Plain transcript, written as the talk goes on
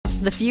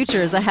The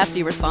future is a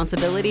hefty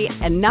responsibility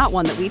and not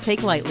one that we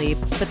take lightly,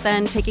 but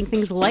then taking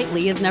things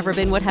lightly has never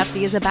been what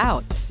Hefty is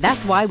about.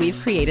 That's why we've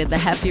created the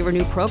Hefty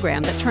Renew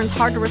program that turns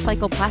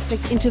hard-to-recycle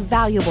plastics into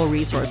valuable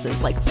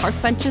resources like park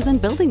benches and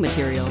building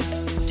materials.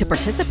 To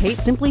participate,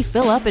 simply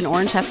fill up an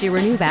orange Hefty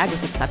Renew bag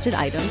with accepted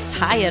items,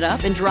 tie it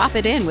up, and drop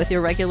it in with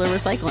your regular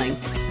recycling.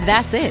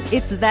 That's it.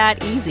 It's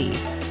that easy.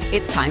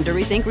 It's time to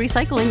rethink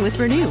recycling with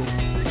Renew.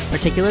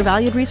 Particular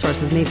valued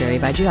resources may vary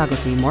by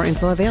geography. More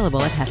info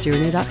available at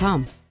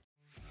heftyrenew.com.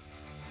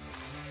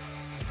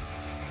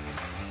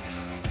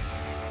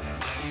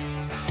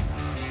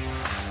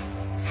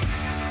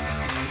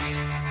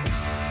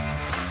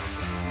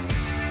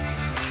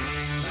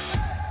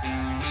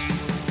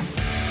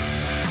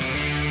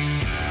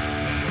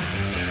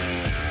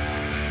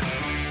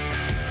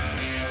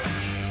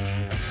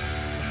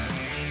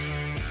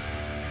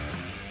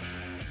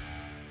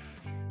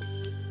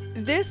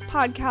 This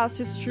podcast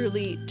has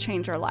truly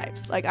changed our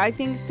lives. Like, I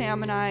think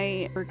Sam and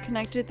I are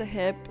connected at the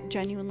hip.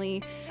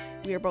 Genuinely,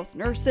 we are both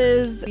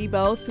nurses. We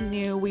both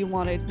knew we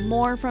wanted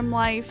more from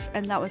life,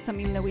 and that was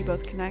something that we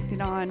both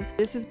connected on.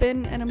 This has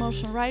been an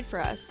emotional ride for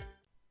us.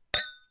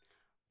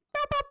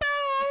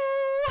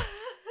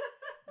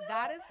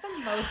 That is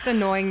the most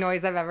annoying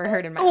noise I've ever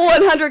heard in my life.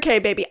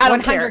 100K, baby. I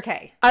don't care.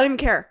 100K. I don't even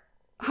care.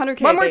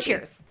 100K, One more baby.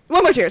 cheers.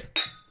 One more cheers.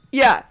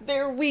 Yeah,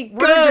 there we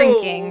go. We're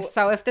drinking,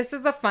 so if this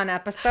is a fun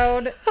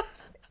episode,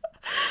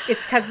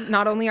 it's because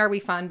not only are we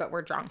fun, but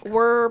we're drunk.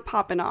 We're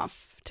popping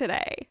off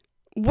today.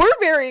 We're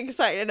very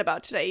excited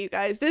about today, you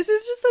guys. This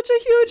is just such a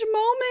huge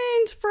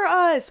moment for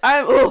us.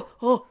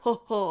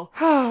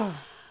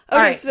 Okay,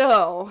 right.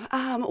 so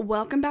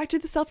welcome back to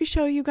the Cellfie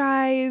Show, you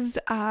guys,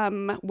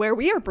 where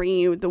we are bringing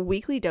you the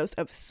weekly dose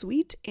of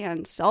sweet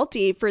and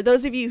salty. For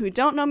those of you who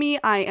don't know me,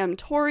 I am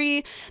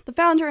Tori, the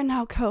founder and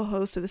now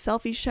co-host of the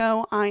Cellfie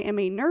Show. I am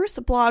a nurse,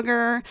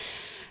 blogger,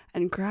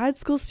 and grad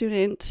school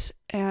student,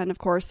 and of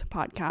course,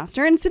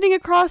 podcaster. And sitting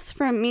across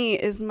from me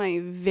is my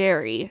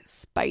very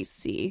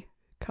spicy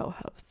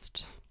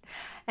co-host.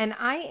 And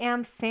I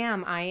am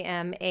Sam. I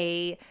am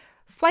a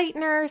flight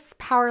nurse,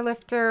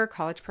 powerlifter,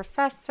 college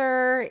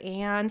professor,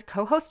 and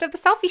co-host of the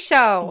Selfie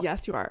Show.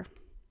 Yes, you are.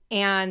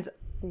 And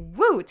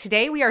woo,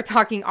 today we are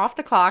talking off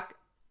the clock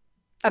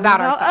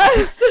about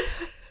ourselves.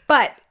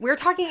 But we're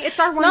talking, it's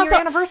our 1 year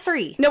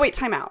anniversary. No, wait,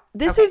 time out.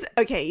 This is,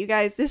 okay, you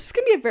guys, this is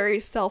going to be a very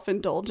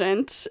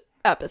self-indulgent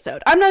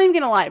episode. I'm not even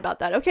going to lie about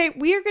that, okay?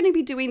 We are going to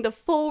be doing the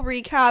full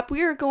recap.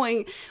 We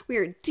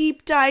are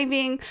deep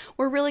diving.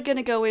 We're really going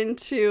to go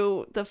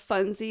into the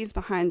funsies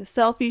behind the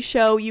Selfie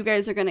Show. You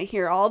guys are going to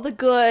hear all the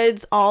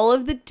goods, all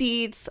of the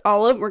deets,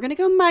 we're going to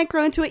go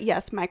micro into it.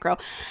 Yes, micro.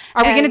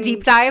 Are we going to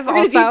deep dive also?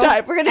 We're going to deep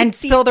dive. We're going to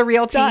spill the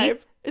real tea.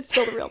 It's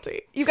still the real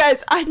tea. You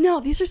guys, I know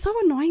these are so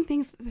annoying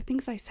things, the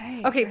things I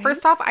say. Okay, right?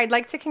 First off, I'd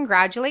like to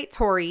congratulate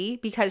Tori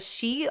because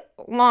she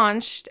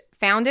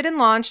founded and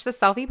launched the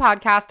Selfie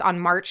podcast on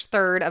March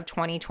 3rd of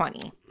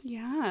 2020.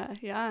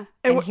 Yeah.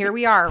 And here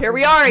we are.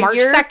 March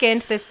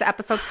 2nd, this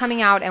episode's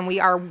coming out, and we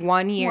are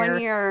 1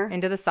 year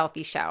into the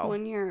Selfie Show.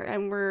 1 year.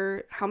 And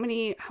we're, how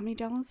many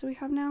downloads do we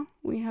have now?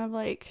 We have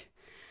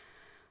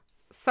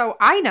So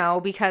I know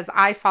because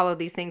I follow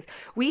these things.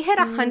 We hit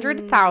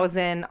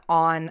 100,000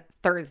 on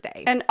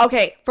Thursday. And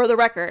okay, for the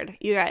record,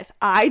 you guys,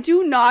 I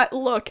do not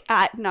look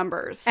at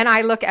numbers. And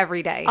I look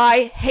every day.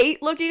 I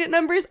hate looking at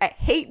numbers. I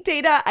hate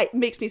data. It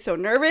makes me so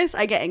nervous.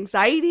 I get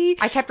anxiety.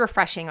 I kept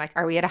refreshing, like,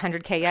 are we at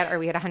 100K yet? Are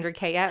we at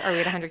 100K yet? Are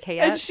we at 100K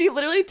yet? And she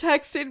literally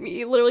texted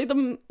me,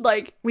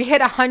 we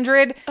hit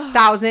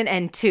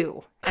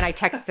 100,002. And I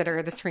texted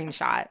her the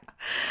screenshot.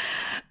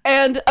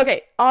 And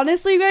okay,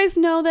 honestly, you guys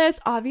know this.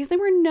 Obviously,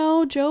 we're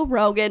no Joe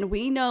Rogan.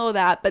 We know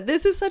that. But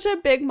this is such a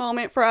big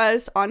moment for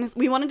us. Honestly,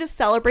 we wanted to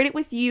celebrate it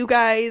with you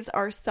guys,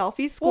 our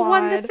Selfie squad.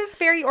 Well, this is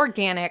very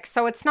organic.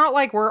 So it's not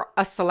like we're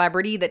a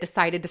celebrity that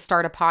decided to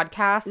start a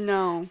podcast.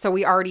 No. So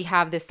we already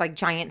have this like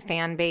giant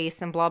fan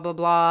base and blah, blah,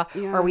 blah.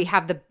 Yeah. Or we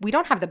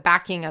don't have the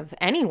backing of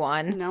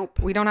anyone.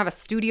 Nope. We don't have a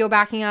studio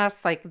backing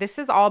us. Like, this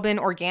has all been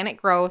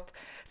organic growth.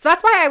 So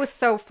that's why I was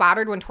so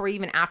flattered when Tori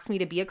even asked me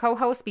to be a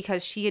co-host,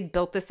 because she had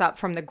built this up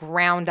from the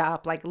ground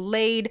up, like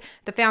laid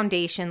the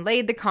foundation,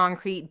 laid the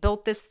concrete,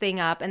 built this thing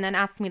up, and then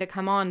asked me to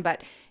come on.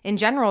 But in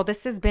general,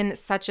 this has been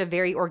such a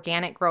very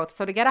organic growth.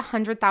 So to get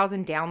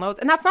 100,000 downloads,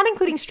 and that's not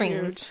including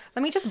streams. Huge.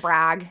 Let me just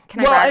brag.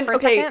 Can I brag for a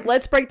second?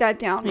 Let's break that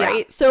down, right?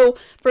 Yeah. So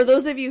for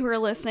those of you who are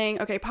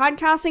listening, okay,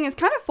 podcasting is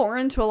kind of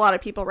foreign to a lot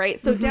of people, right?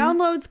 So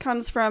downloads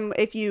comes from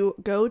if you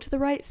go to the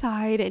right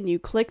side and you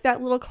click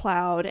that little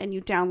cloud and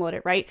you download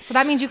it, right? So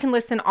that means you can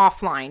listen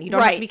offline. You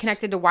don't have to be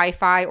connected to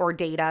Wi-Fi or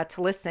data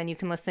to listen. You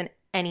can listen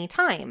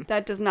anytime.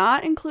 That does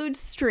not include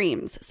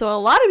streams. So a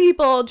lot of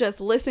people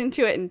just listen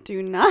to it and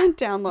do not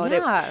download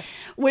it,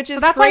 which is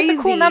that's crazy. why it's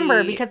a cool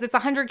number, because it's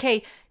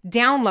 100K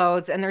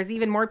downloads, and there's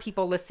even more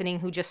people listening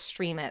who just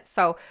stream it.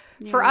 So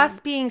for us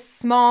being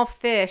small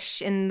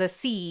fish in the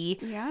sea,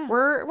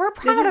 we're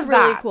proud of that. This is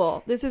really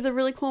cool. This is a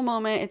really cool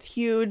moment. It's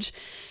huge.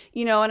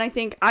 You know, and I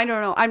think, I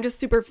don't know, I'm just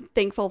super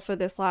thankful for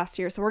this last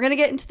year. So we're going to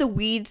get into the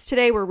weeds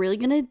today. We're really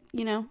going to,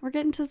 you know, we're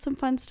getting to some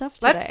fun stuff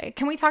today.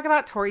 Can we talk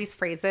about Tori's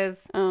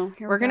phrases? Oh,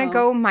 we're going to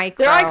go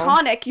micro. They're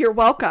iconic. You're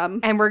welcome.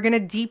 And we're going to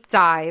deep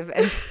dive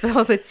and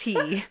spill the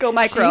tea. Go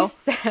micro. She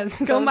says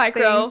go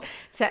micro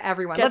to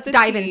everyone. Get Let's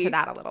dive into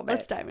that a little bit.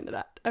 Let's dive into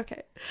that.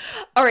 Okay.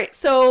 All right.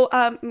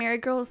 So married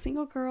girl,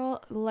 single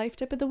girl, life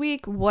tip of the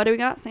week. What do we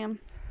got, Sam?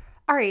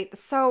 All right.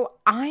 So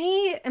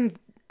I'm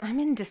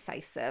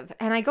indecisive,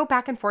 and I go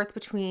back and forth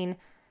between,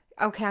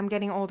 okay, I'm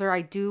getting older,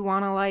 I do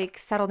want to like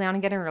settle down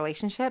and get in a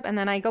relationship, and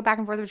then I go back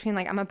and forth between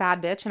like, I'm a bad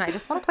bitch and I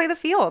just want to play the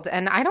field.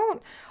 And I don't,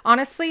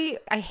 honestly,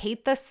 I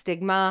hate the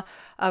stigma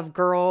of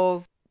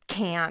girls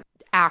can't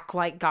act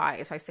like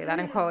guys. I say that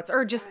in quotes,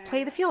 or just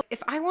play the field.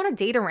 If I want to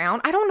date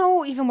around, I don't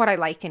know even what I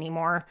like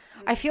anymore.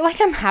 I feel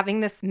like I'm having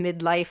this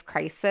midlife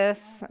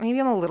crisis. Maybe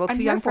I'm a little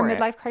too young for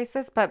midlife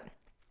crisis, but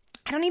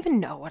I don't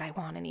even know what I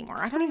want anymore.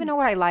 I don't even know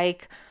what I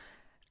like,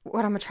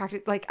 what I'm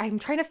attracted. Like, I'm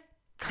trying to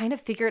kind of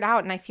figure it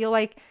out. And I feel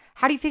like,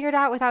 how do you figure it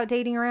out without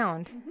dating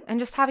around and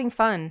just having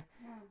fun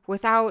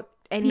without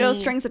any... No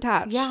strings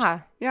attached. Yeah.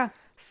 Yeah.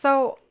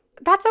 So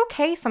that's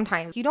okay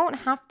sometimes. You don't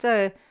have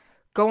to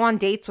go on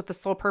dates with the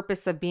sole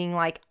purpose of being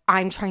like,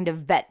 I'm trying to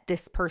vet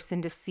this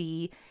person to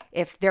see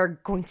if they're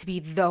going to be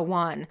the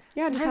one.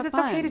 Yeah, sometimes it's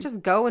okay to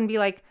just go and be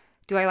like,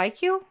 do I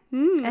like you?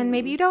 And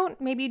maybe you don't.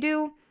 Maybe you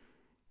do.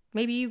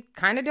 Maybe you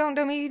kind of don't,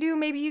 maybe you do.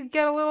 Maybe you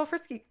get a little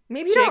frisky.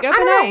 Maybe you don't. I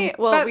don't know.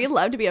 Well, we'd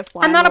love to be a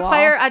fly I'm not a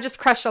player. I just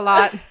crush a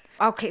lot.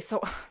 Okay,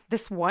 so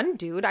this one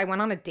dude I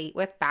went on a date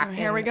with back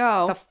in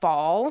the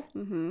fall,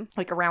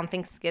 like around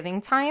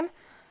Thanksgiving time,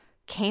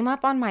 came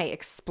up on my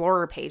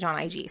Explorer page on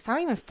IG. So I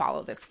don't even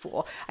follow this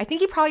fool. I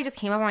think he probably just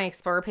came up on my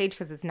Explorer page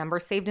because his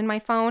number's saved in my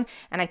phone.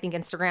 And I think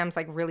Instagram's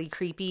like really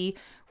creepy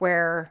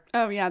where,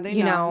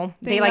 they know.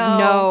 They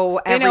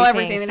know everything. They know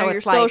everything. They know your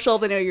social.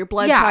 They know your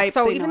blood type.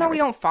 So even though we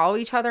don't follow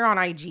each other on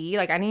IG,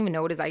 like I didn't even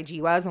know what his IG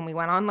was when we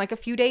went on like a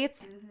few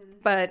dates.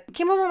 But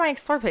came up on my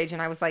Explore page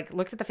and I was like,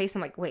 looked at the face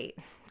and I'm like, wait,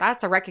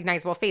 that's a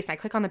recognizable face. And I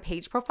click on the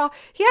page profile.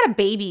 He had a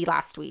baby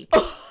last week.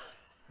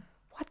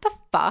 What the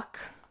fuck?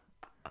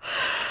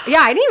 Yeah,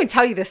 I didn't even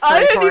tell you this story, I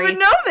didn't Tori. even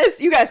know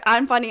this. You guys,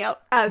 I'm finding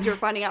out as you're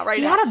finding out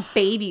right now. He had a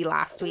baby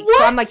last week. What?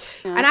 So I'm like,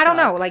 That and I don't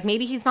know, sucks. like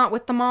maybe he's not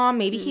with the mom.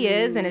 Maybe he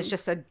is and it's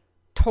just a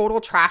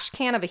total trash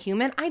can of a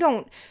human. I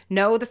don't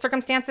know the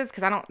circumstances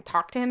because I don't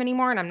talk to him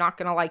anymore, and I'm not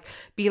gonna like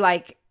be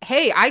like,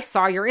 hey, I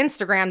saw your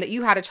Instagram that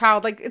you had a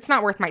child. Like, it's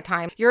not worth my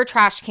time. You're a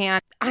trash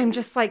can. I'm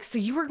just like, so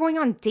you were going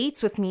on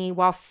dates with me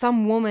while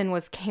some woman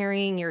was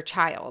carrying your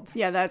child.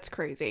 Yeah, that's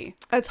crazy.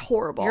 That's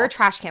horrible. You're a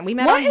trash can. We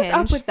met on Hinge. What is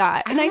up with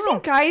that? I And I don't know.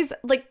 think guys,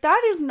 like,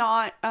 that is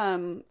not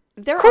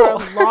there are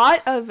a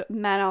lot of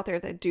men out there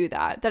that do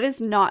that. That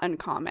is not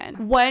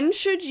uncommon. When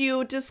should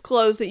you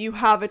disclose that you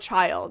have a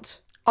child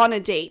on a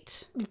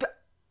date?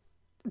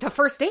 The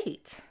first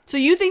date. So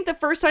you think the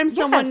first time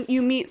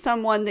you meet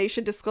someone, they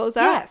should disclose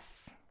that?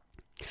 Yes.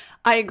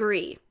 I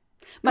agree.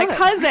 My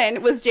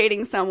cousin was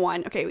dating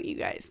someone. Okay, wait, you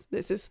guys,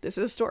 this is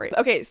a story.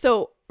 Okay,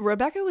 so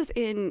Rebecca was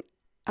in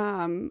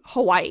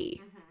Hawaii.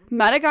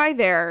 Met a guy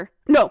there.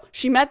 No,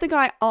 she met the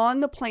guy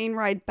on the plane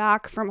ride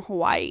back from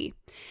Hawaii.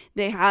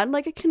 They had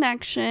like a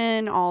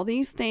connection, all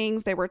these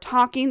things. They were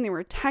talking, they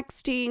were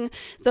texting.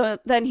 So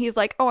then he's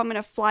like, oh, I'm going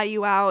to fly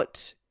you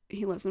out.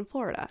 He lives in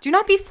Florida. Do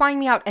not be flying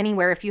me out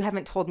anywhere if you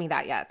haven't told me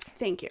that yet.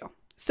 Thank you.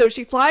 So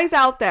she flies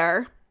out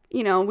there.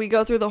 You know, we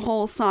go through the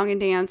whole song and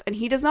dance, and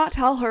he does not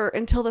tell her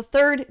until the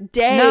third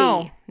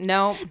day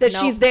that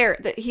she's there,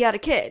 that he had a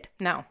kid.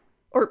 No.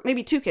 Or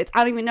maybe 2 kids.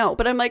 I don't even know.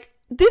 But I'm like,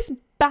 this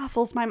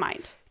baffles my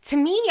mind. To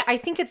me, I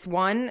think it's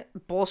one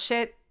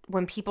bullshit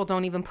when people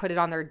don't even put it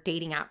on their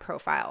dating app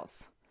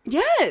profiles.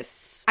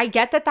 Yes. I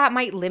get that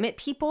might limit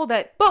people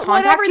that but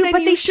contact you, then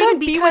but you they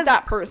shouldn't should be with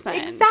that person.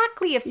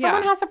 Exactly. If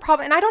someone has a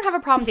problem, and I don't have a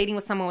problem dating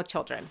with someone with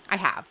children. I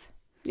have.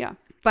 Yeah.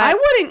 But I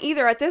wouldn't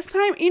either at this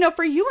time. You know,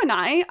 for you and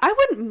I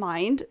wouldn't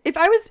mind if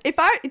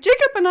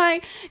Jacob and I,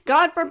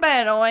 God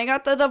forbid, I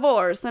got the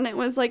divorce and it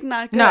was like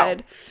not good. No,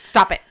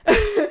 stop it.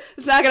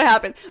 It's not going to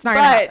happen. It's not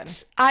going to happen.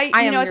 I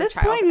am at your this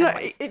child point,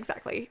 anyway.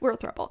 exactly, we're a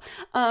throuple.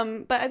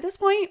 But at this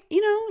point,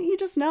 you know, you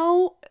just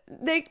know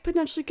they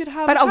potentially could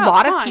have. But a a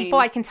lot of Fine. people,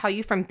 I can tell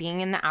you from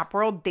being in the app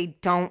world, they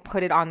don't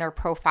put it on their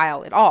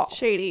profile at all.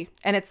 Shady.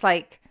 And it's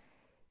like,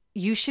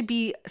 you should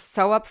be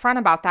so upfront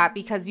about that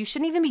because you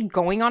shouldn't even be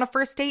going on a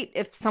first date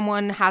if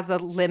someone has a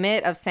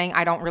limit of saying,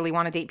 I don't really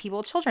want to date people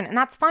with children. And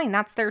that's fine.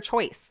 That's their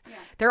choice. Yeah.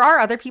 There are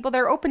other people that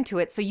are open to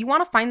it. So you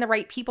want to find the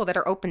right people that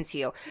are open to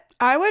you.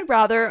 I would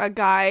rather a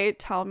guy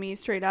tell me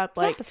straight up,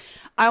 like,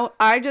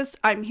 yes.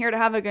 I'm here to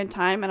have a good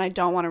time and I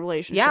don't want a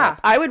relationship. Yeah.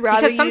 I would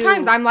rather because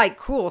sometimes I'm like,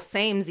 cool,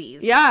 samesies.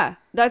 Yeah,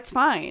 that's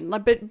fine.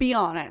 Like, but be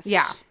honest.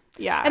 Yeah.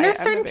 Yeah. And there's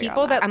certain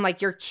people that I'm like,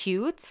 you're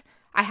cute.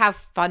 I have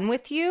fun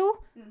with you.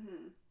 Mm-hmm.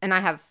 And I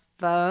have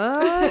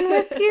fun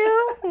with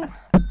you.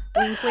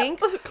 Wink, wink.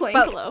 Clank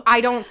But glow.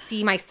 I don't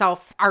see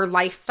myself, our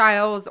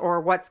lifestyles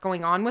or what's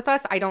going on with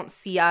us. I don't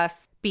see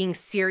us being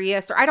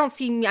serious, or I don't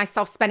see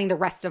myself spending the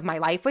rest of my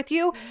life with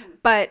you.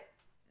 But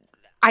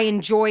I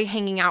enjoy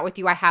hanging out with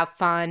you. I have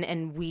fun,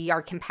 and we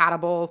are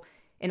compatible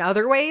in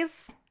other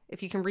ways,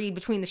 if you can read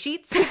between the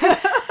sheets.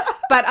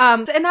 But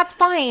and that's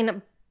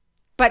fine.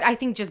 But I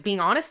think just being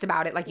honest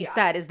about it, like you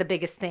said, is the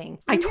biggest thing.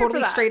 I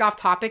totally strayed off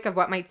topic of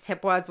what my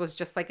tip was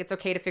just like, it's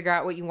okay to figure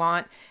out what you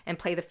want and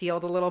play the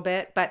field a little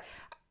bit. But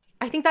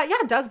I think that,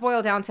 it does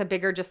boil down to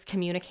bigger, just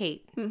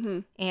communicate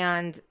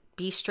and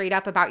be straight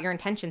up about your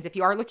intentions. If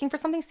you are looking for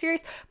something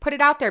serious, put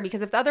it out there,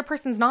 because if the other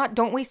person's not,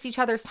 don't waste each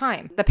other's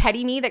time. The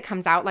petty me that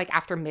comes out like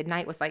after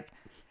midnight was like,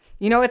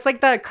 it's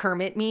like the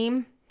Kermit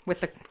meme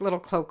with the little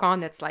cloak on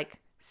that's like,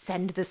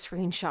 send the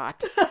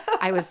screenshot.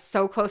 I was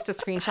so close to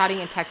screenshotting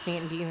and texting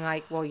it and being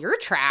like, well, you're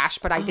trash,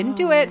 but I didn't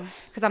do it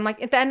because I'm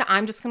like, at the end,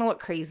 I'm just going to look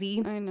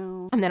crazy. I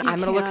know. And then I'm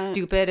going to look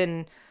stupid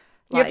and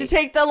you have to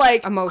take the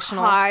like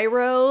emotional high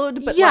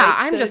road. But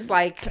I'm just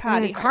like,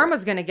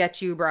 karma's going to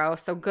get you, bro.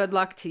 So good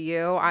luck to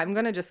you. I'm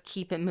going to just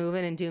keep it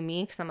moving and do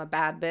me because I'm a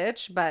bad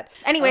bitch. But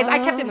anyways, I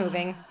kept it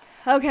moving.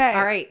 Okay.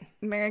 All right.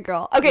 Married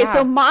girl. Okay.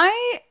 So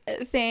my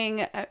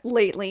thing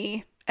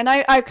lately, and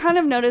I kind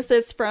of noticed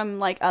this from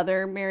like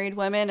other married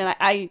women, and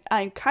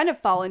I kind of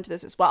fall into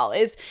this as well,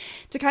 is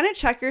to kind of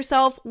check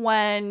yourself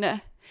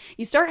when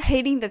you start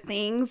hating the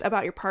things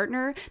about your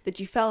partner that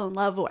you fell in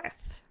love with.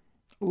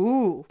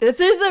 Ooh. This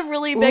is a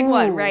really big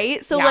one,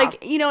 right? So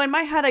like, in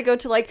my head, I go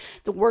to like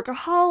the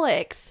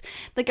workaholics,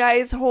 the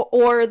guys who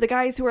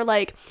are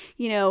like,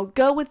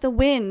 go with the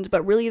wind,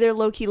 but really they're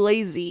low-key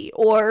lazy,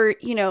 or,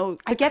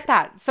 I get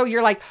that. So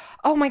you're like,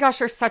 oh my gosh,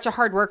 they're such a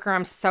hard worker.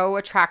 I'm so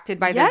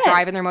attracted by their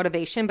drive and their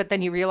motivation. But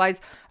then you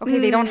realize, okay,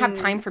 they don't have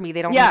time for me.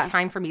 They don't have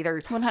time for me.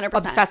 They're 100%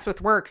 obsessed with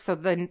work. So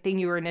the thing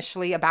you were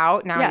initially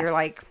about, now you're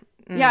like,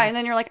 yeah, and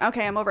then you're like,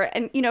 okay, I'm over it.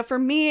 And, for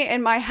me,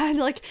 in my head,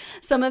 like,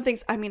 some of the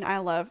things, I mean, I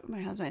love my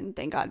husband,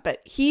 thank God,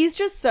 but he's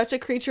just such a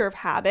creature of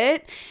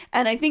habit.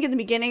 And I think in the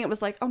beginning, it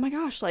was like, oh my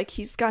gosh, like,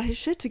 he's got his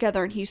shit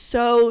together, and he's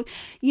so,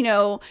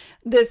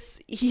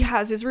 he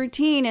has his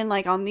routine, and,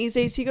 like, on these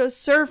days, he goes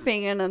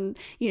surfing, and,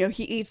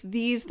 he eats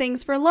these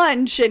things for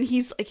lunch, and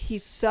he's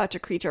such a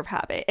creature of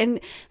habit.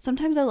 And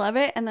sometimes I love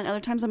it, and then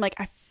other times I'm like,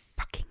 I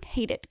fucking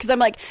hate it, because I'm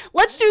like,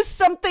 let's do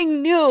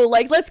something new,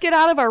 like, let's get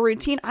out of our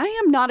routine. I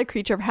am not a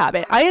creature of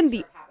habit. I am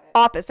the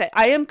opposite.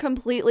 I am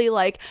completely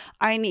like,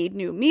 I need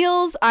new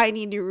meals, I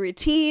need new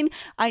routine,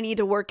 I need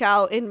to work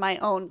out in my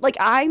own, like,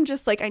 I'm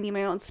just like, I need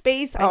my own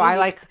space. I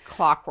like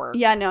clockwork.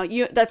 Yeah, no,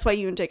 that's why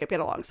you and Jacob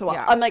get along so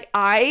well. I'm like,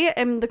 I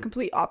am the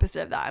complete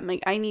opposite of that. I'm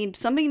like, I need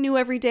something new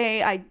every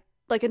day. I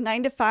like a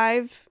 9 to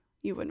 5.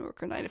 You wouldn't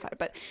work a 9 to 5,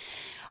 but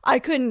I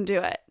couldn't do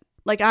it.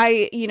 Like,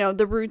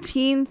 the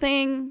routine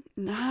thing,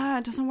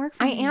 it doesn't work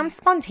for me. I am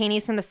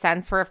spontaneous in the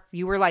sense where if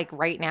you were like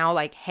right now,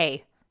 like,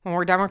 hey, when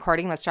we're done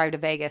recording, let's drive to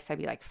Vegas, I'd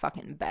be like,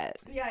 fucking bet.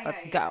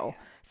 Let's go.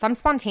 Yeah. So I'm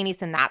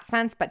spontaneous in that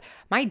sense, but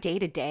my day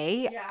to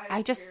day,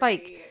 I just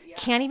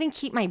can't even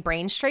keep my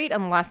brain straight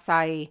unless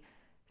I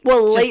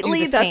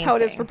lately that's how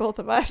it is for both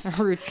of us.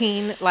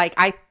 Routine, like,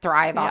 I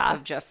thrive off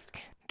of just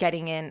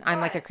getting in.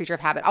 I'm like a creature of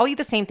habit. I'll eat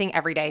the same thing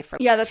every day for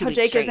that's how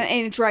Jake is, and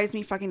it drives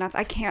me fucking nuts.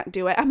 I can't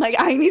do it. I'm like,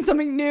 I need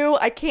something new.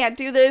 I can't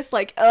do this.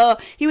 Like,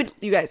 you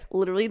guys,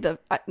 literally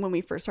when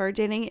we first started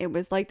dating, it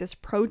was like this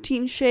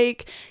protein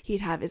shake.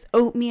 He'd have his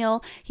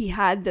oatmeal. He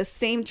had the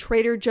same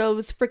Trader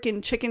Joe's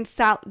freaking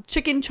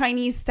chicken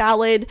Chinese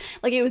salad.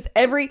 Like, it was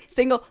every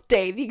single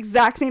day the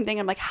exact same thing.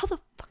 I'm like, how the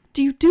fuck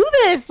do you do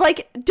this?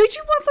 Like, did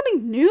you want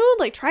something new?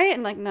 Like, try it.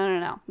 And like,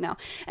 no.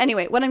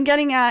 Anyway, what I'm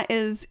getting at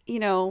is,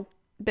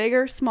 big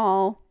or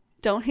small,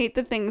 don't hate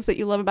the things that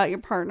you love about your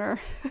partner.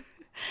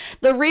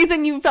 The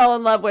reason you fell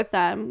in love with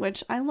them,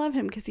 which I love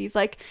him because he's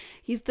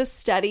the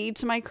steady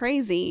to my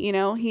crazy,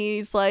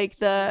 he's like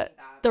the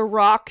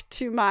rock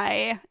to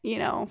my,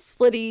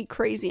 flitty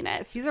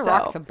craziness. He's a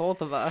rock to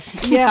both of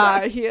us.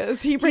 Yeah, he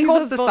is. He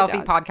holds the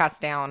Cellfie podcast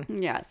down.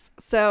 Yes.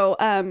 So,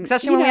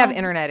 especially when we have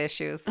internet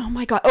issues. Oh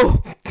my God.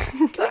 Oh,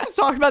 can we just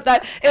talk about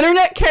that?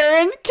 Internet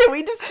Karen. Can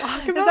we just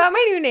talk about Is that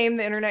my new name,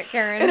 the Internet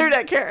Karen?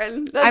 Internet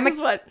Karen.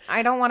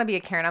 I don't want to be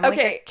a Karen. I'm like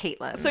a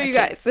Caitlin. So you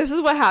guys, this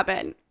is what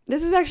happened.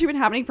 This has actually been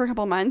happening for a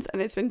couple months,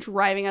 and it's been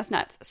driving us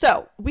nuts.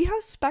 So we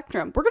have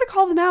Spectrum. We're going to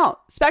call them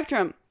out.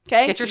 Spectrum.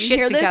 Okay. Get your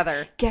shit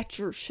together. Get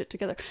your shit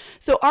together.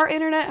 So our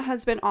internet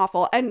has been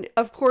awful. And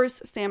of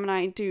course, Sam and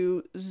I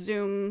do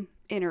Zoom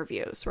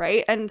interviews,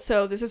 right? And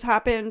so this has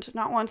happened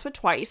not once, but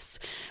twice,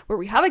 where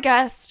we have a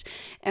guest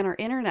and our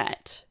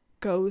internet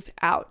goes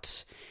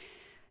out.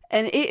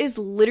 And it is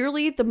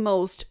literally the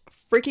most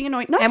freaking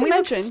annoying. And we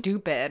look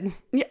stupid.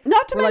 Yeah,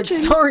 not to mention.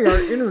 Like, sorry, our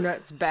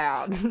internet's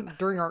bad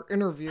during our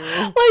interview.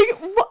 Like,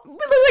 we look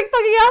like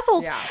fucking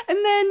assholes. Yeah.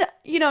 And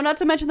then, not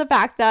to mention the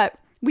fact that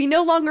we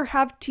no longer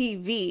have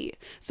TV.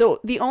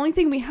 So the only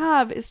thing we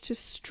have is to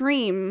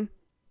stream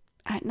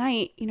at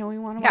night. We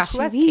want to watch TV.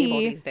 Who has cable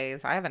these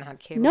days? I haven't had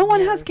cable. No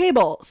one has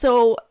cable.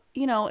 So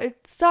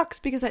it sucks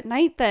because at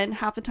night then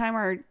half the time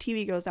our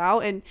TV goes out,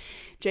 and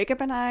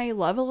Jacob and I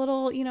love a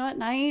little, at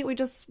night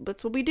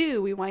that's what we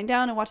do. We wind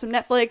down and watch some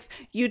Netflix,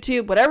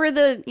 YouTube, whatever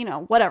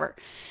whatever.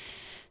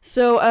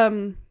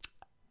 So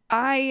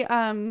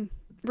I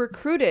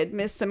recruited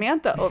Miss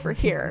Samantha over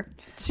here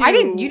to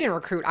you didn't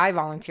recruit, I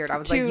volunteered. I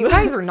was like, you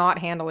guys are not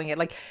handling it.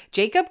 Like,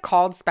 Jacob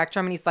called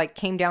Spectrum and he's like,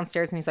 came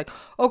downstairs and he's like,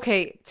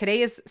 okay,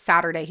 today is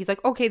Saturday. He's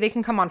like, okay, they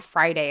can come on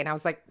Friday. And I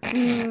was like,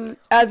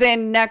 as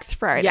in next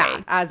Friday.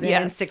 Yeah, as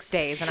in 6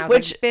 days. And I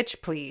was like,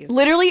 bitch, please.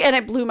 Literally, and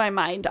it blew my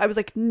mind. I was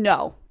like,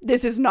 no,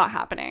 this is not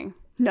happening.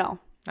 No.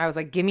 I was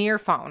like, give me your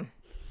phone.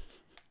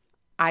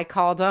 I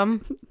called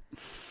him.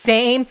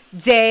 Same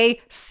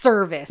day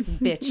service,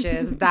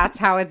 bitches. That's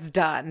how it's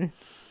done.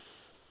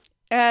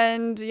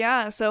 And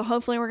yeah, so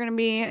hopefully we're going to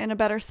be in a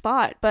better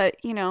spot. But,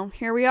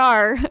 here we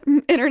are,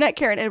 Internet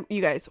Karen. And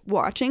you guys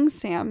watching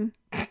Sam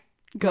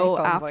go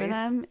after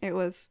them. It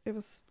was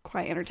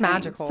quite entertaining.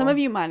 It's magical. Some of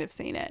you might have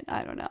seen it.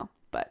 I don't know.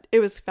 But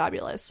it was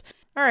fabulous.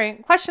 All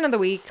right. Question of the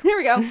week. Here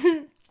we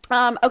go.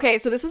 Okay,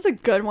 so this was a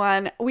good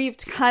one. We've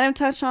kind of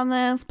touched on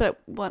this,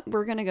 but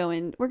we're gonna go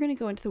into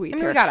the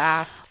weeds. We got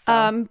asked.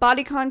 So.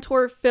 Body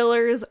contour,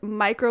 fillers,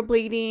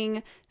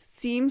 microblading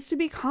seems to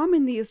be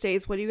common these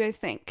days. What do you guys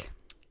think?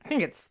 I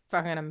think it's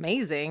fucking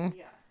amazing.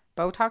 Yes.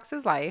 Botox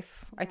is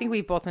life. Yes. I think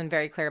we've both been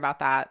very clear about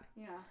that.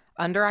 Yeah.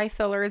 Under eye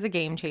filler is a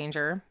game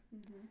changer.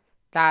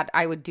 That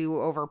I would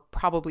do over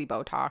probably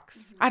Botox.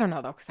 I don't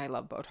know though, because I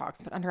love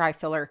Botox, but under eye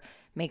filler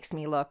makes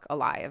me look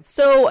alive.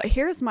 So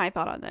here's my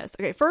thought on this.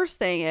 Okay, first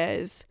thing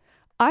is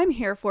I'm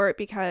here for it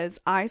because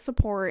I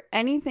support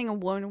anything a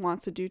woman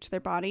wants to do to their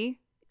body.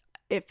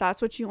 If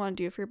that's what you want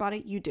to do for your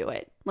body, you do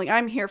it. Like,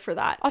 I'm here for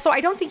that. Also,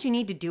 I don't think you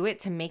need to do it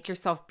to make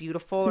yourself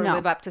beautiful or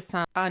live up to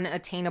some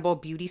unattainable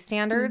beauty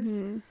standards.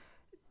 Mm-hmm.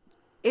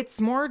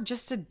 It's more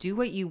just to do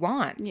what you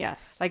want.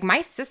 Yes. Like,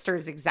 my sister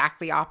is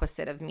exactly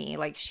opposite of me.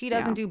 Like, she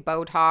doesn't do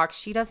Botox.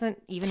 She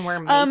doesn't even wear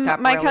makeup.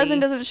 My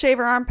cousin doesn't shave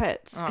her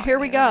armpits. Here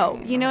we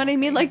go. You know what I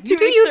mean? Like, you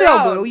do you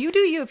though, boo. You do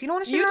you. If you don't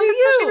want to shave your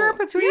armpits, don't shave your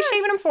armpits. Who are you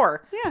shaving them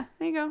for? Yeah,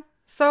 there you go.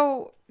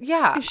 So,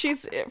 yeah.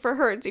 For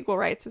her, it's equal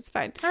rights. It's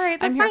fine. All right,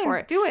 that's fine. Here for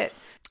it. Do it.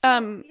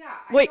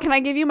 Wait, can I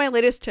give you my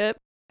latest tip?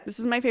 This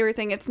is my favorite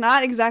thing. It's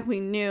not exactly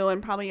new,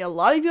 and probably a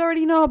lot of you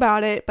already know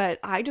about it, but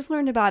I just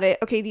learned about it.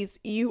 Okay,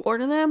 you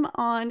order them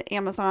on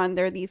Amazon.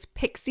 They're these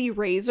pixie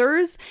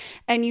razors,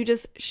 and you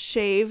just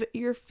shave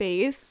your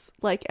face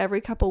like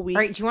every couple weeks.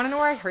 All right, do you want to know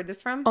where I heard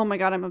this from? Oh my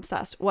God, I'm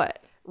obsessed.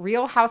 What?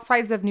 Real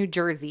Housewives of New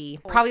Jersey,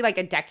 probably like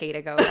a decade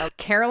ago.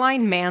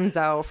 Caroline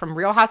Manzo from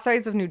Real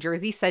Housewives of New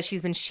Jersey says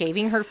she's been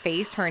shaving her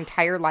face her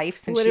entire life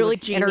since Literally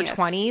she was in her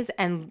 20s,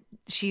 and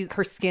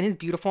her skin is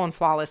beautiful and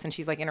flawless, and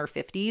she's like in her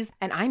 50s,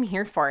 and I'm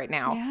here for it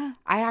now. Yeah.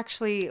 I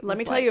actually let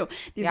me tell you,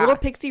 these little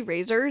pixie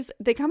razors,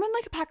 they come in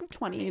like a pack of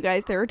 20, you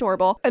guys. They're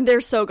adorable and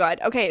they're so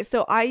good. Okay,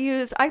 so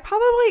you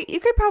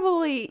could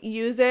probably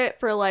use it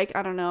for like,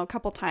 I don't know, a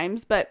couple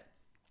times, but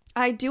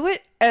I do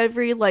it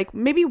every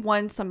maybe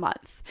once a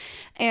month,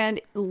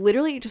 and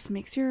literally it just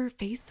makes your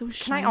face so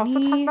shiny. Can I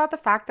also talk about the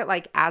fact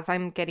that as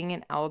I'm getting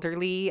an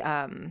elderly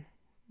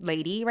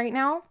lady right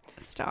now?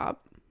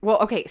 Stop. Well,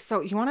 okay,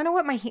 so you want to know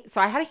what so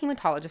I had a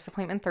hematologist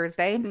appointment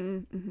Thursday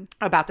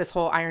about this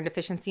whole iron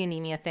deficiency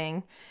anemia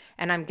thing,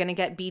 and I'm going to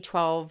get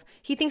B12.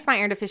 He thinks my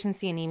iron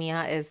deficiency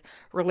anemia is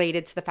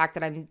related to the fact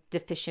that I'm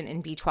deficient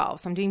in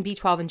B12. So I'm doing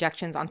B12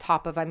 injections on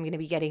top of I'm going to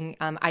be getting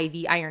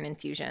IV iron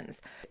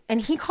infusions.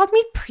 And he called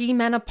me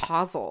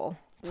premenopausal,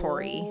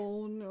 Tori.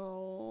 Oh,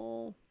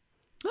 no.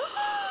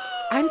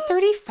 I'm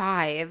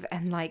 35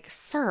 and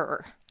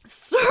sir.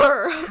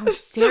 How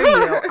dare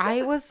you?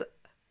 I was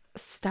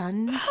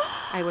stunned.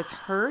 I was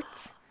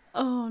hurt.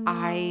 Oh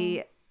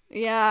no.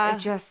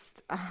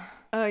 Just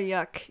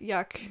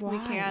yuck. Why?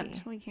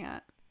 We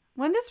can't.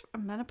 When does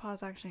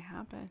menopause actually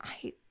happen?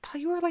 I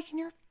thought you were in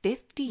your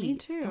 50s. Me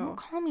too. Don't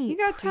call me. You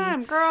got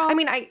time, girl. I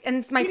mean,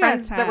 my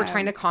friends that were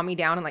trying to calm me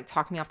down and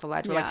talk me off the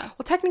ledge were well,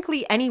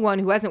 technically anyone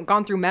who hasn't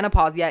gone through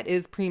menopause yet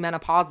is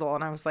premenopausal,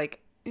 and I was like,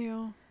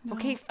 ew. No.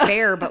 Okay,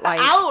 fair, but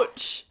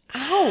ouch.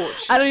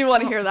 I don't even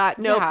want to hear that.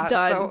 Nope,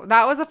 done. So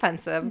that was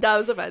offensive.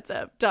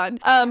 Done.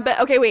 But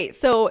okay, wait.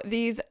 So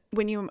these,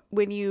 when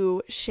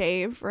you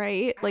shave,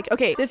 right?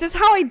 Okay, this is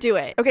how I do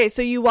it. Okay,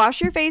 so you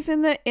wash your face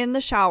in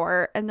the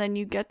shower, and then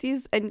you get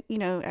these, and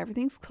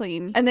everything's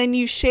clean, and then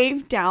you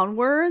shave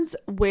downwards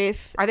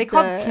with. Are they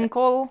called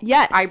Tinkle?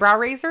 Yes. Eyebrow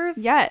razors?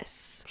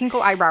 Yes.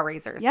 Tinkle eyebrow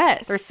razors.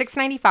 Yes. They're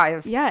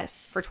 $6.95.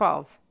 Yes. For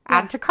 12. Yeah.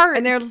 Add to cart.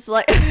 And they're just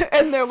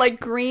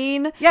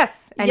green. Yes.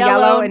 And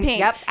yellow and pink.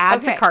 Yep.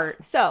 Add to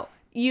cart. So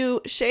you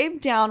shave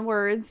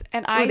downwards,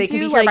 and they can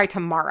be here by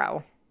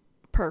tomorrow.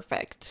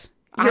 Perfect.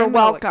 You're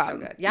welcome. So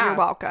good. Yeah. You're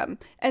welcome.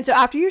 And so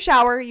after you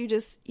shower, you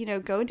just,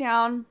 go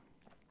down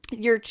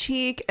your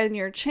cheek and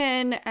your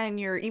chin and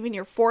even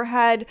your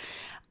forehead.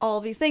 all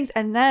of these things.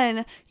 And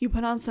then you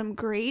put on some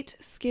great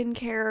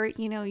skincare.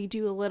 You know, you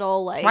do a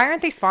little like... Why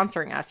aren't they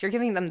sponsoring us? You're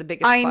giving them the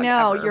biggest plug I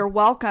know. ever. You're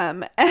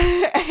welcome.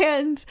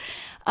 And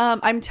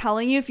I'm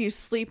telling you, if you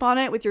sleep on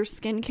it with your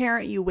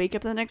skincare, you wake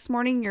up the next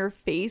morning, your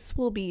face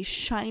will be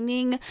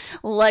shining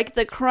like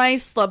the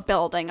Chrysler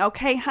building.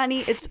 Okay,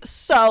 honey? It's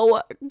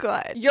so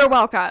good. You're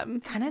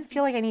welcome. Kind of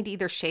feel like I need to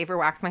either shave or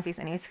wax my face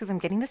anyways because I'm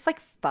getting this like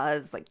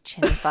fuzz, like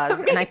chin fuzz.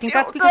 And I think too,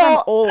 that's because girl.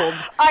 I'm old.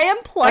 I am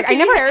plucking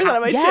hairs out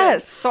of my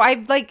Yes. chin. So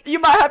I've like... You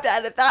might have to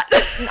edit that.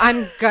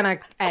 I'm gonna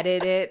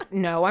edit it.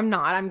 No, I'm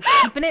not. I'm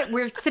keeping it.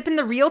 We're sipping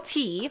the real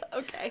tea.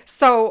 Okay.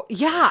 So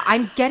yeah,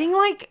 I'm getting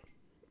like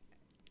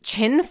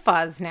chin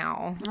fuzz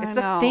now. It's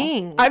a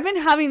thing. I've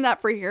been having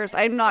that for years.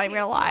 I'm not even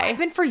gonna lie. I've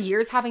been for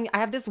years I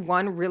have this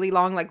one really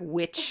long like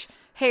witch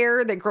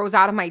hair that grows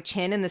out of my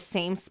chin in the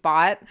same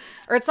spot.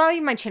 Or it's not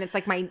even my chin, it's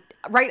like my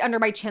right under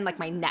my chin, like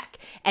my neck.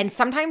 And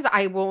sometimes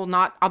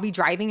I'll be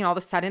driving and all of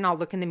a sudden I'll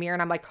look in the mirror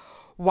and I'm like,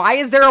 why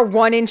is there a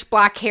 1-inch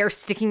black hair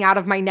sticking out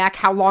of my neck?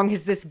 How long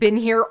has this been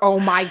here?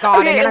 Oh my God.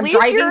 Okay, and then at I'm least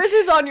driving. yours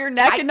is on your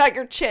neck and not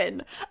your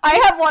chin. I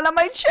have one on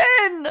my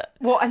chin.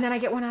 Well, and then I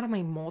get one out of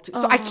my mole too.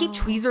 So I keep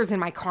tweezers in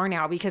my car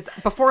now because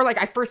before, like,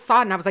 I first saw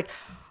it and I was like,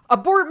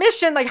 abort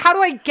mission. Like, how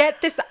do I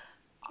get this?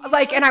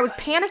 Like, and I was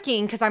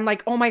panicking because I'm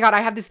like, oh my God,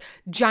 I have this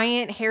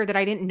giant hair that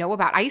I didn't know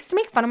about. I used to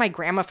make fun of my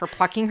grandma for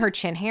plucking her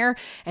chin hair.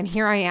 And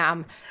here I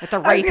am at the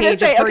ripe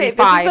age of 35, okay,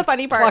 this is the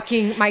funny part.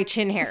 Plucking my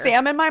chin hair.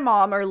 Sam and my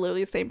mom are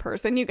literally the same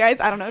person. You guys,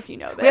 I don't know if you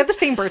know this. We have the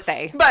same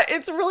birthday. But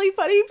it's really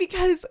funny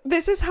because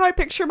this is how I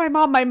picture my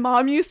mom. My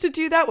mom used to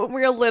do that when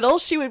we were little.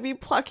 She would be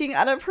plucking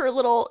out of her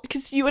little,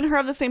 because you and her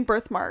have the same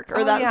birthmark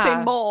or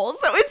same mole.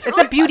 So it's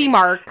really a beauty funny.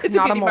 mark, It's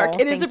not a beauty a mole. mark.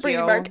 It is a Thank beauty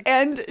you. mark.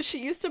 And she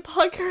used to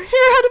pluck her hair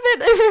out of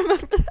it. I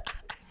remember that.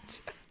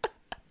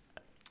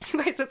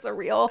 You guys, it's a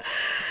real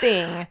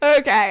thing.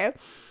 Okay.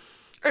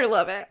 I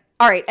love it.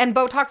 All right. And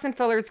Botox and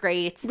filler is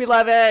great. We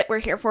love it. We're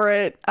here for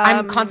it.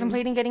 I'm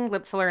contemplating getting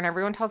lip filler and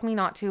everyone tells me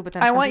not to, but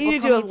then I some want you to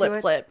people do a tell me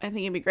lip flip. I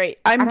think it'd be great.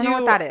 I don't know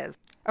what that is.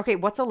 Okay.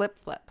 What's a lip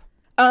flip?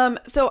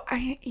 So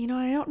I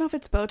don't know if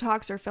it's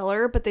Botox or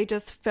filler, but they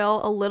just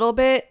fill a little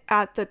bit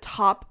at the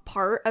top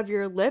part of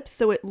your lips.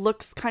 So it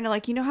looks kind of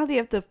like, you know how they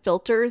have the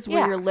filters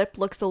where your lip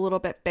looks a little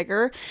bit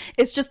bigger?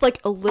 It's just like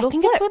a little I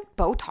think flip. it's with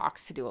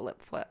Botox to do a lip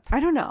flip.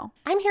 I don't know.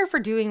 I'm here for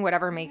doing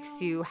whatever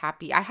makes you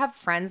happy. I have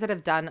friends that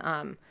have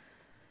done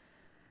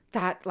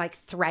that like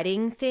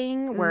threading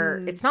thing where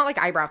it's not like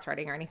eyebrow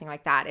threading or anything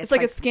like that. It's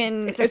like a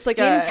skin. It's a like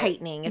skin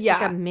tightening. It's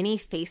like a mini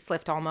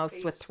facelift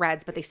almost with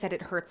threads, but they said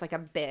it hurts like a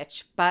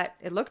bitch, but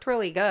it looked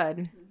really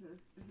good.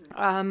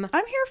 I'm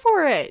here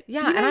for it. Yeah,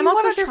 You know, and I'm you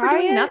also wanna here for try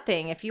doing it?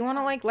 nothing. If you want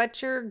to like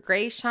let your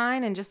gray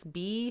shine and just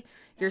be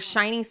your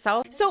shining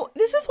self. So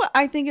this is what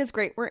I think is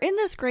great. We're in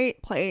this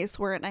great place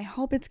where, and I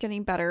hope it's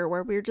getting better,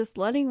 where we're just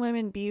letting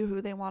women be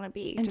who they want to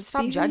be. And just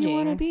stop be judging. Who you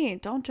want to be.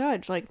 Don't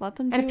judge. Like, let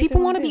them do And if what they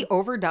people want to wanna be do.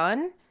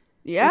 overdone,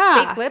 yeah,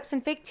 with fake lips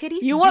and fake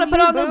titties, you want to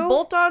put on those boo?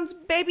 bolt-ons,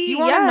 baby? You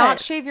want to not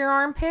shave your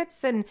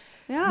armpits and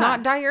Yeah.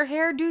 not dye your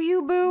hair? Do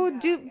you, boo?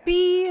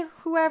 Be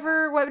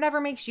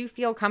whatever makes you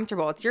feel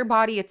comfortable. It's your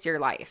body. It's your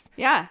life.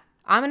 Yeah.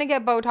 I'm going to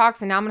get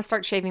Botox and now I'm going to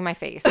start shaving my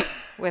face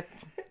with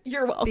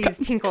You're welcome. these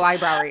Tinkle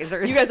eyebrow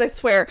razors. You guys, I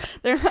swear,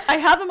 I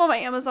have them on my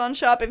Amazon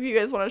shop if you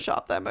guys want to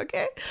shop them,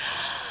 okay?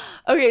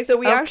 Okay, so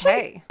we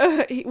actually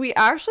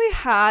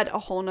had a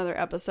whole nother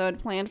episode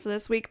planned for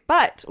this week,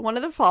 but one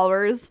of the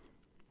followers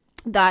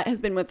that has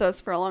been with us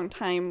for a long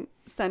time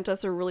sent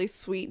us a really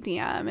sweet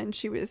DM, and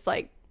she was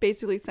like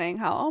basically saying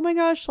how, oh my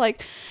gosh,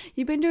 like,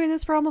 you've been doing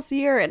this for almost a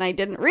year, and I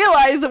didn't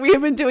realize that we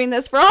have been doing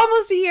this for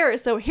almost a year.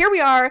 So here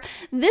we are.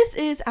 This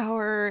is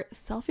our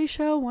Selfie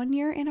Show 1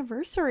 year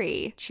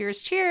anniversary.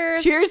 Cheers,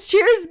 cheers. Cheers,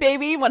 cheers,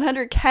 baby.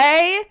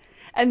 100K.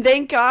 And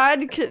thank God,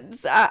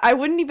 because I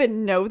wouldn't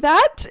even know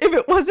that if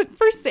it wasn't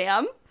for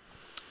Sam.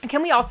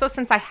 Can we also,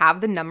 since I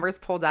have the numbers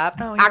pulled up,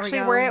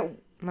 actually we're at,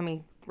 let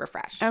me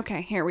refresh.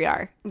 Okay, here we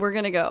are. We're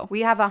going to go.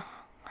 We have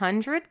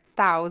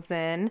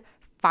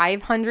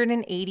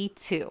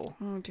 100,582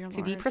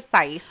 to be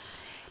precise.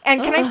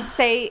 And can I just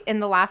say, in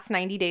the last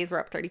 90 days, we're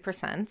up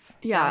 30%.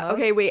 Yeah.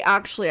 Okay, wait,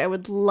 actually, I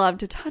would love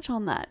to touch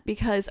on that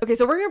because, okay,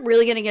 so we're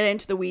really going to get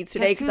into the weeds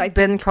today because I've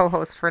been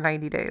co-host for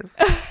 90 days.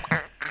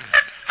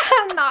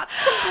 I'm not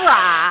surprised.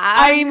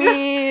 I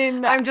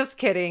mean, I'm just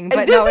kidding.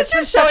 But this no, is it's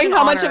just been such showing an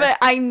how much of honor. it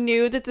I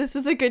knew that this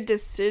is a good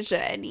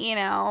decision, you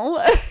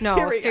know? No,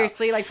 Here we go.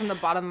 seriously, like from the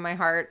bottom of my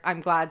heart, I'm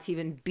glad to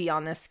even be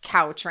on this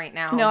couch right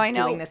now. No, I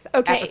know. Doing this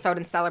Okay. episode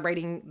and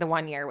celebrating the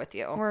 1 year with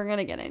you. We're going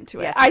to get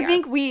into it. Yes, I we are.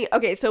 think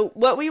okay, so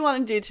what we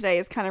want to do today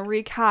is kind of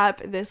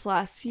recap this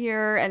last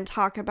year and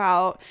talk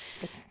about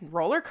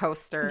Roller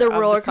coaster. the of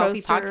roller the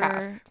Selfie coaster.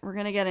 podcast. We're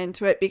going to get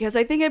into it because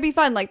I think it'd be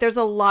fun. Like, there's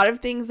a lot of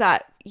things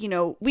that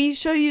we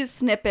show you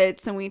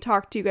snippets and we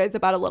talk to you guys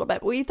about a little bit.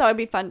 But we thought it'd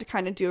be fun to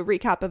kind of do a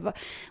recap of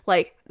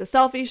like the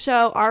Cellfie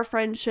show, our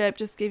friendship,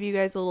 just give you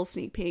guys a little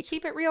sneak peek.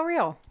 Keep it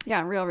real.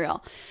 Yeah,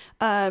 real.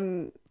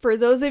 For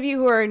those of you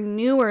who are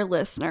newer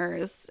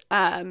listeners,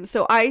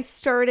 so I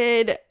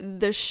started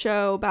the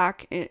show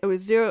back, it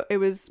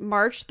was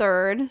March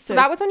 3rd. So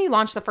that was when you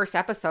launched the first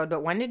episode,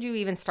 but when did you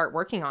even start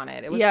working on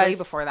it? It was way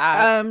before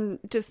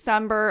that.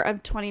 December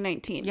of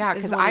 2019. Yeah,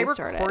 because I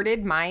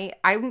recorded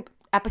I'm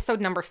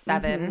episode number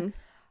 7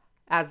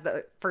 as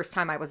the first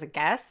time I was a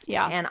guest.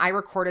 Yeah. And I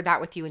recorded that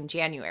with you in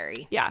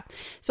January. Yeah.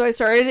 So I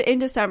started in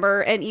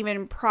December, and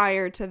even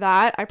prior to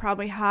that, I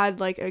probably had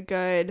like a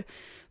good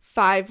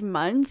 5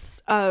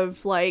 months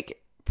of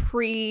like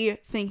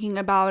pre-thinking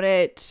about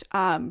it,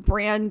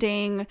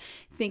 branding,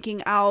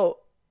 thinking out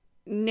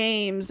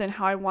names and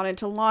how I wanted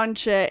to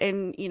launch it,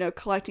 and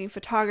collecting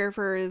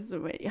photographers,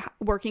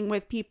 working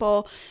with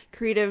people,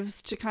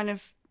 creatives to kind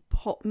of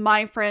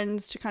my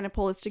friends to kind of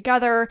pull this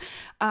together,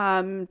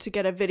 to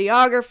get a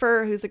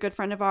videographer who's a good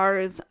friend of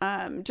ours,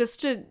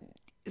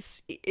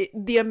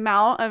 the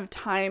amount of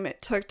time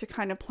it took to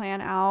kind of plan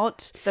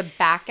out the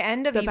back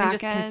end of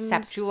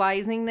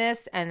conceptualizing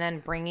this and then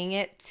bringing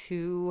it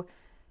to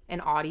an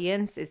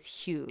audience is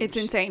huge. It's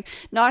insane.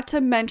 Not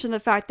to mention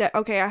the fact that,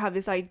 okay, I have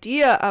this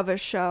idea of a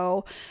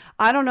show.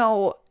 I don't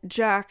know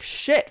jack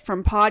shit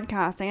from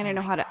podcasting. I didn't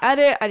know how to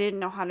edit. I didn't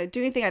know how to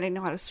do anything. I didn't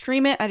know how to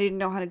stream it. I didn't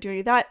know how to do any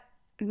of that.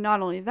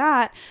 Not only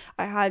that,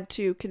 I had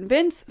to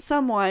convince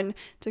someone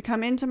to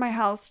come into my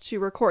house to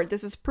record.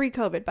 This is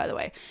pre-COVID, by the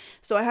way.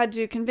 So I had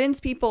to convince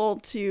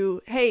people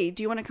to, hey,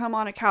 do you want to come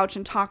on a couch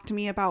and talk to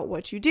me about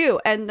what you do?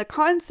 And the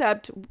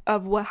concept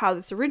of how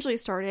this originally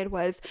started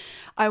was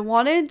I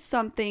wanted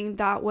something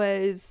that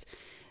was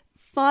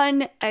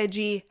fun,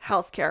 edgy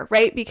healthcare,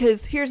 right?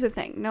 Because here's the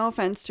thing, no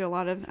offense to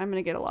I'm going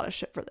to get a lot of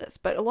shit for this,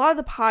 but a lot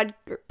of the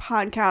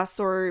podcasts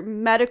or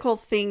medical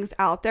things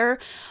out there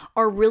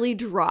are really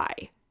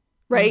dry.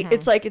 Right?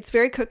 It's like, it's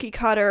very cookie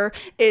cutter.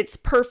 It's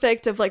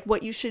perfect of like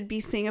what you should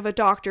be seeing of a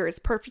doctor. It's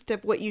perfect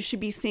of what you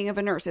should be seeing of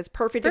a nurse. It's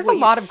perfect. There's a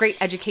lot of great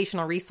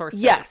educational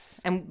resources.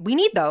 Yes. And we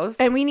need those.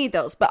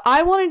 But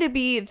I wanted to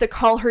be the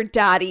call her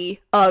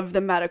daddy of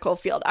the medical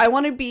field. I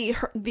want to be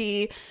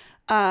the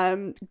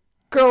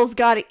girls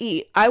gotta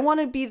eat. I want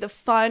to be the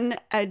fun,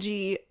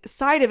 edgy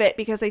side of it,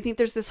 because I think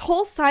there's this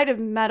whole side of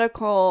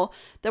medical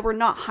that we're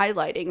not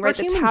highlighting, right?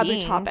 The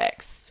taboo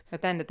topics.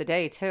 At the end of the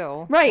day,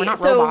 too. Right. We're not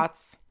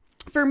robots.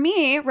 For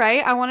me,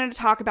 right, I wanted to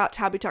talk about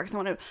taboo topics. I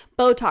want to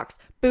Botox,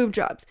 boob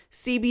jobs,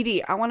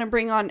 CBD. I want to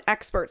bring on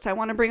experts. I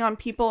want to bring on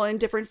people in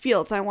different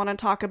fields. I want to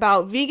talk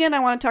about vegan.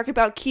 I want to talk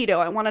about keto.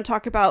 I want to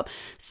talk about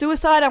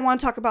suicide. I want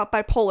to talk about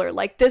bipolar.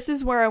 Like, this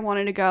is where I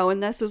wanted to go,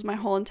 and this was my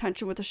whole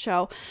intention with the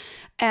show.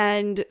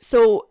 And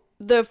so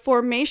the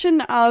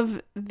formation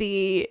of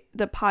the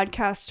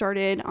podcast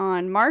started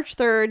on March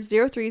 3rd,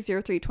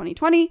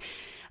 03/03/2020,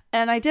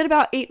 and I did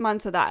about 8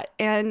 months of that.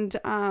 And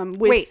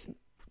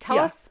Tell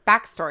us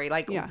backstory.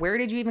 Like, where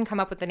did you even come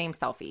up with the name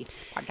Cellfie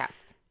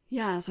podcast?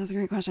 Yes, that's a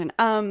great question.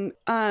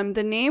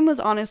 The name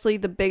was honestly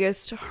the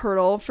biggest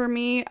hurdle for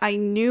me. I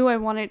knew I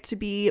wanted to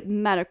be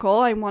medical.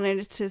 I wanted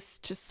it to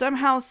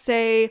somehow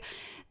say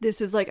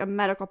this is like a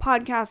medical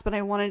podcast, but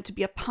I wanted it to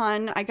be a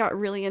pun. I got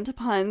really into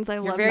puns. I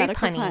love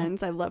medical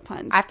puns. I love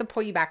puns. I have to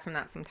pull you back from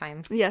that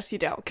sometimes. Yes, you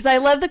do. Because I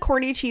love the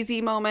corny,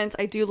 cheesy moments.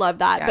 I do love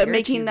that. But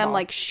making them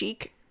like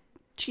chic,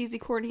 cheesy,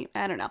 corny,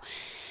 I don't know.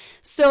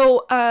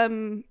 So,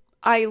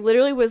 I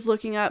literally was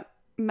looking up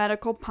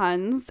medical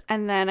puns,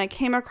 and then I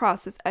came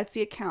across this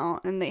Etsy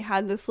account, and they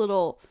had this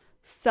little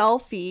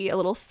selfie, a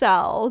little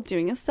cell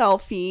doing a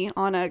selfie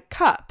on a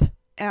cup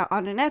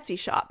on an Etsy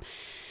shop.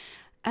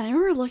 And I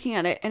remember looking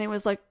at it, and it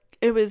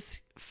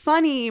was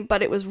funny,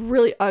 but it was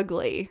really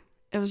ugly.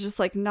 It was just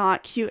like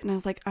not cute. And I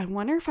was like, I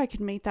wonder if I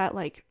could make that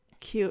like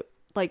cute,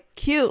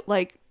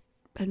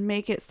 and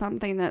make it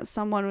something that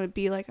someone would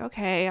be like,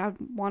 okay, I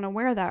want to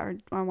wear that, or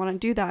I want to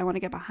do that. I want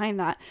to get behind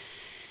that.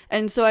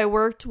 And so I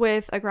worked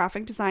with a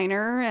graphic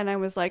designer, and I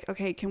was like,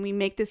 okay, can we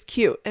make this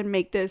cute and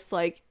make this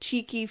like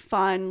cheeky,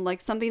 fun, like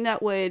something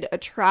that would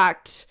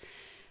attract,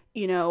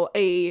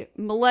 a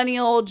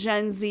millennial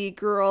Gen Z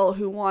girl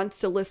who wants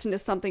to listen to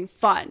something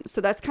fun. So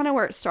that's kind of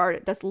where it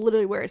started. That's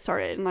literally where it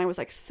started. And I was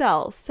like,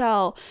 sell.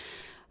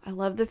 I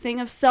love the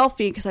thing of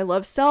selfie because I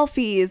love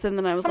selfies. And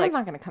then I was Someone's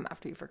not going to come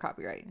after you for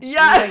copyright.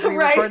 Yeah, Should we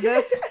re-record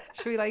this?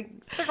 Should we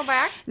circle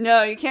back?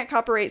 No, you can't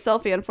copyright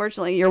selfie,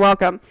 unfortunately. You're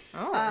welcome.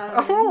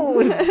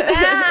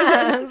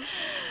 Sass.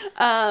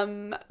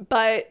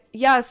 But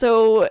yeah,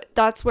 so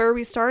that's where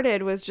we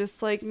started, was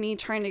just like me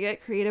trying to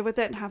get creative with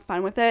it and have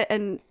fun with it.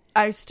 And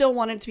I still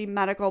wanted to be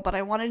medical, but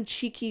I wanted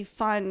cheeky,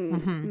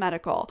 fun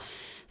medical.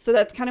 So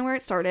that's kind of where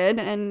it started.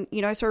 And,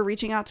 I started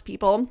reaching out to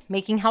people.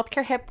 Making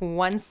healthcare hip,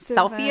 one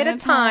selfie at a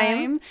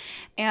time.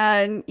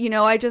 And,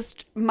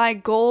 my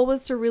goal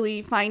was to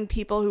really find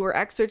people who were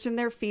experts in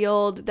their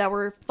field that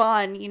were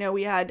fun.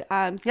 We had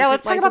let's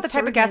talk about the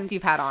type of guests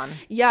you've had on.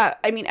 Yeah.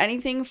 I mean,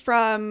 anything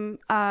from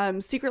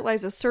Secret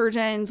Lives of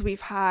Surgeons.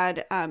 We've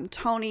had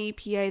Tony,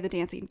 PA, the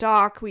Dancing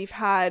Doc. We've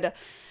had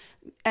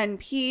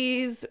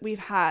NPs, we've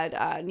had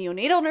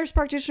neonatal nurse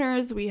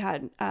practitioners, we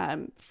had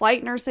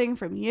flight nursing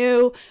from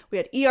you, we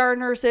had ER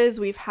nurses,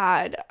 we've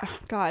had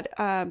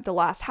the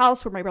last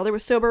house where my brother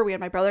was sober, we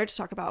had my brother to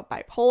talk about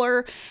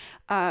bipolar.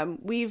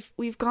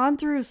 We've gone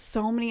through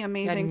so many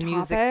amazing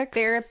topics.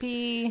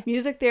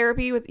 Music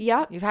therapy with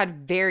you've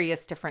had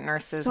various different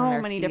nurses, so in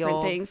their many fields.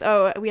 different things.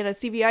 Oh, we had a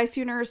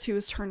CVICU nurse who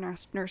was turned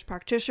nurse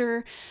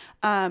practitioner.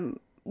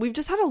 We've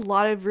just had a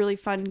lot of really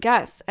fun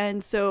guests.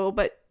 And so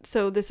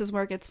this is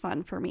where it gets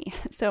fun for me.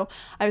 So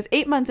I was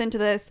 8 months into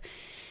this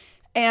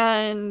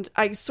and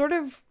I sort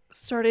of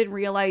started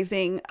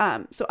realizing,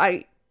 so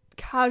I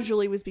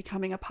casually was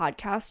becoming a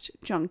podcast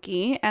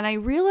junkie. And I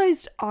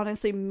realized,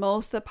 honestly,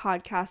 most of the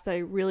podcasts that I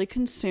really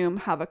consume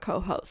have a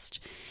co-host.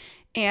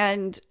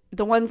 And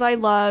the ones I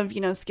love,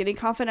 Skinny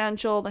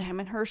Confidential, the Him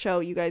and Her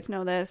Show, you guys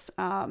know this,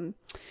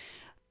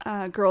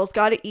 Girls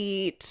Gotta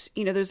Eat.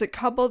 There's a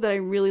couple that I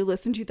really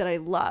listen to that I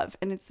love.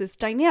 And it's this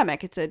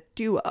dynamic. It's a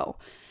duo.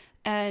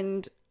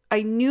 And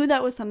I knew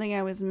that was something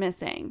I was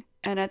missing.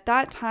 And at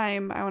that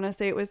time, I want to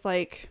say it was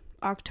like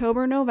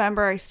October,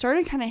 November, I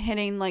started kind of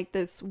hitting like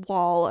this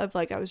wall of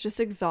like, I was just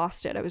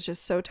exhausted. I was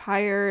just so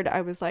tired.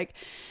 I was like,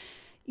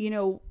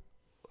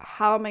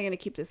 how am I going to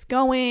keep this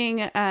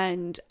going?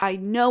 And I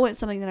know it's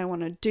something that I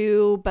want to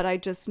do, but I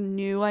just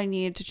knew I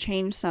needed to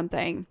change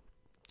something.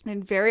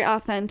 And very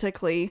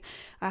authentically,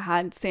 I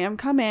had Sam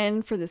come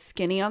in for the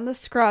Skinny on the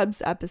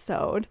Scrubs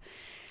episode.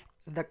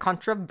 The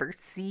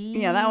controversy.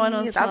 Yeah, that one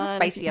was fun. That was a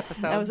spicy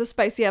episode. That was a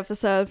spicy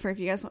episode for if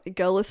you guys want to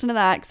go listen to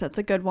that, because that's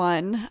a good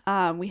one.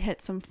 We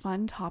hit some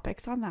fun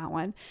topics on that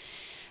one.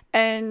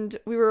 And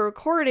we were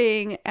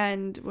recording,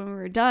 and when we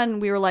were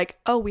done, we were like,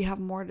 oh, we have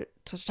more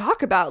to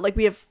talk about. Like,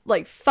 we have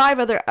like 5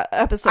 other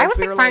episodes. I was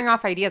like firing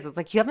off ideas. It's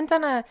like, you haven't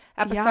done an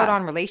episode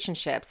on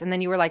relationships. And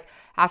then you were like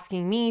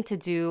asking me to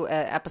do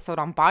an episode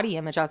on body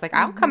image. I was like,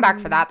 I'll come back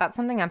for that. That's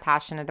something I'm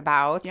passionate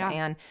about. Yeah.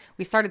 And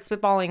we started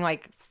spitballing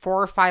like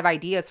 4 or 5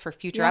 ideas for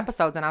future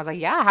episodes. And I was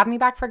like, yeah, have me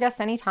back for guests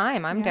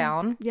anytime. I'm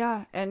down.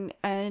 Yeah. And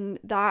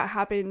that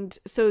happened.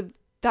 So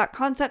that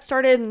concept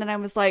started. And then I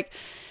was like,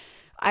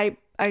 I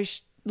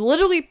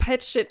literally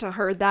pitched it to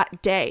her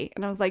that day,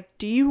 and I was like,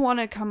 do you want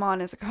to come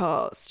on as a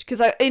co-host?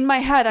 Because in my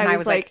head I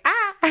was like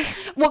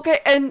well,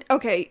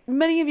 okay,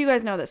 many of you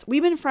guys know this,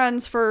 we've been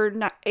friends for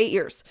 8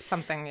 years,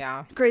 something,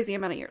 crazy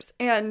amount of years,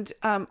 and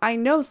I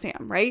know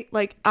Sam, right?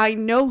 Like, I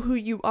know who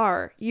you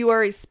are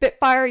a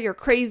spitfire, you're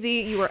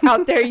crazy, you are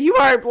out there, you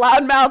are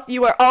loudmouth,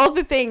 you are all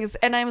the things.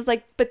 And I was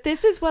like, but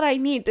this is what I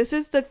need, this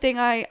is the thing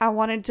I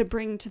wanted to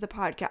bring to the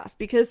podcast,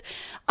 because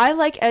I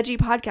like edgy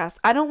podcasts.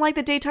 I don't like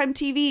the daytime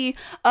TV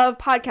of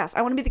podcasts.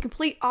 I want to be the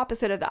complete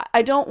opposite of that.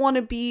 I don't want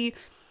to be,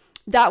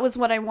 that was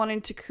what I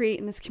wanted to create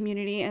in this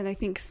community. And I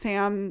think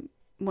Sam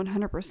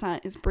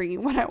 100% is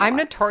bringing what I want. I'm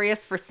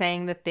notorious for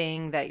saying the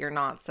thing that you're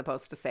not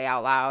supposed to say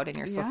out loud and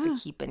you're supposed to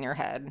keep in your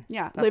head.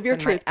 Yeah. Live your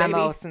truth, baby.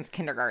 MO since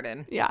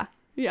kindergarten. Yeah.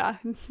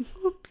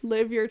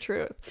 Live your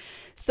truth.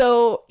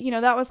 So,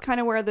 that was kind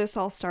of where this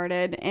all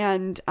started.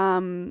 And,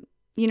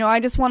 I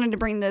just wanted to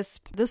bring this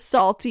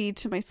salty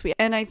to my sweet.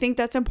 And I think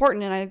that's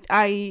important. And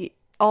I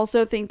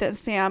also think that,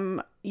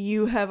 Sam,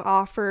 you have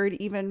offered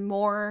even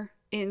more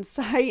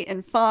insight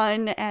and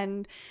fun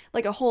and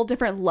like a whole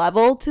different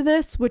level to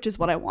this, which is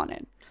what I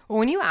wanted. Well,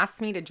 when you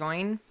asked me to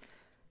join,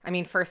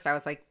 first I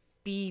was like,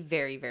 be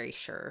very, very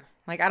sure.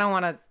 Like, I don't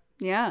want to,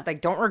 like,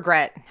 don't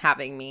regret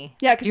having me.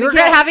 Yeah, because you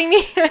regret having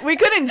me? We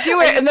couldn't do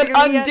it and then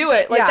undo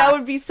it. Like, that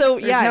would be so,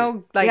 There's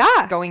no,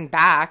 going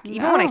back.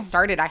 Even when I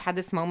started, I had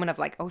this moment of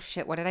like, oh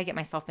shit, what did I get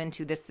myself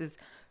into? This is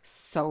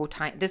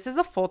this is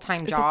a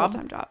full-time job. It's a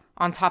full-time job.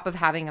 On top of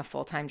having a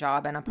full-time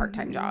job and a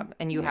part-time job.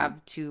 And you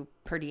have 2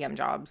 per diem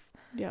jobs.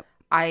 Yep.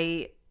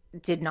 I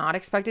did not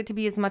expect it to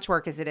be as much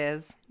work as it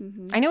is.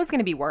 I know it's going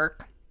to be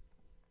work,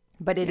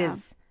 but it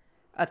is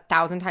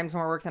 1,000 times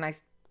more work than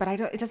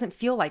it doesn't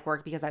feel like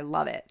work because I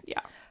love it.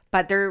 Yeah.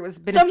 But there was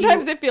been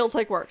sometimes it feels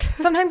like work.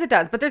 Sometimes it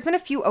does. But there's been a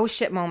few oh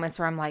shit moments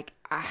where I'm like,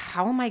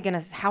 how am I gonna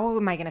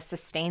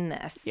sustain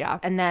this? Yeah.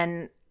 And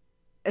then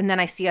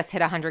I see us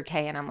hit 100K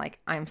and I'm like,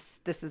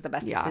 this is the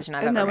best decision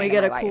I've ever made in my life. And then we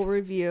get a cool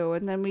review,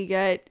 and then we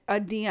get a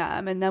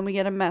DM, and then we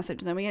get a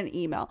message, and then we get an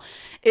email.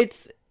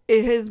 It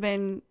has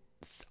been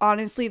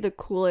honestly the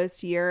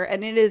coolest year,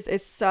 and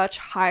it's such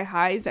high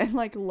highs and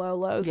like low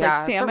lows. Yeah,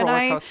 like Sam it's a roller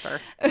and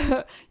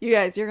coaster. You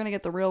guys, you're gonna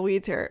get the real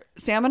weeds here.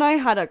 Sam and I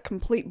had a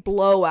complete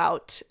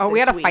blowout. Oh, we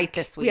had a fight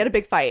this week. We had a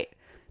big fight.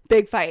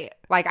 Big fight.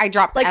 Like, I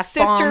dropped like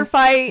F-bombs. Sister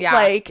fight. Yeah.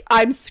 Like,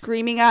 I'm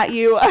screaming at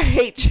you. I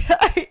hate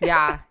you.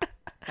 Yeah.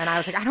 And I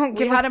was like, I don't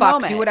give a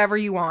fuck. Do whatever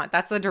you want.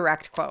 That's a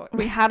direct quote.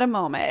 We had a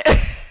moment.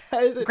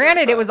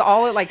 Granted, it was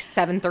all at like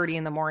 7:30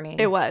 in the morning.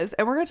 It was.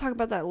 And we're going to talk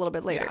about that a little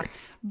bit later. Yeah.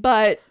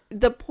 But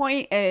the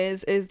point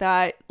is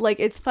that like,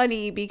 it's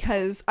funny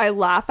because I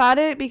laugh at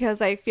it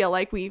because I feel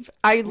like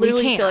I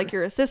literally feel like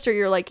you're a sister.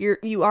 You're like,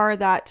 you are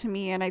that to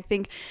me. And I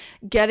think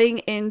getting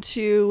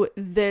into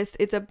this,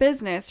 it's a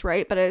business,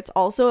 right? But it's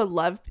also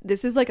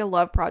this is like a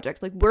love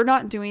project. Like, we're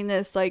not doing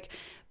this like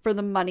for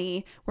the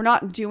money. We're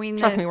not doing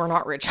this. Trust me, we're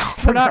not rich.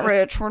 We're not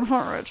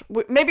rich.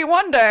 Maybe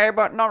one day,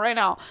 but not right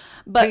now.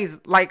 But please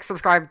like,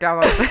 subscribe,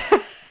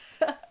 download.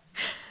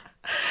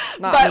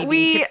 But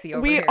we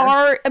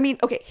are, I mean,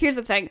 okay, here's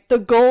the thing. The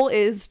goal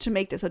is to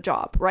make this a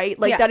job, right?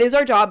 Like, that is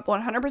our job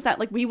 100%.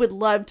 Like, we would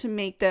love to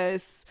make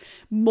this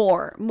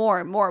more. We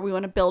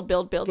want to build. We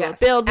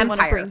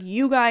want to bring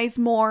you guys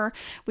more.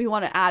 We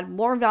want to add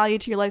more value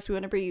to your lives. We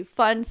want to bring you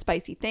fun,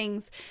 spicy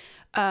things.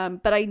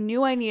 But I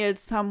knew I needed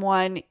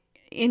someone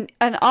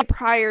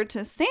prior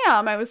to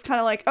Sam. I was kind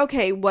of like,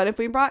 okay, what if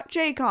we brought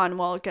Jake on?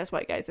 Well, guess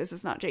what, guys? This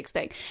is not Jake's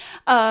thing.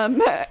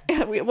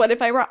 What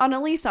if I brought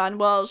Annalise on?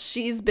 Well,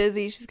 she's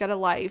busy. She's got a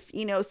life,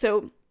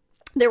 so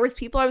there was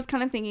people I was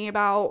kind of thinking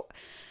about.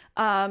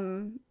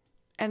 And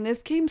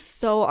this came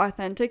so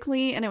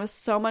authentically and it was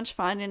so much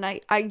fun. And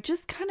I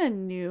just kind of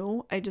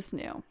knew. I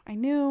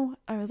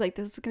was like,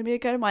 this is going to be a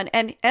good one.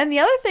 And the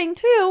other thing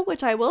too,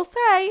 which I will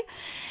say,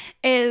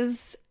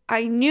 is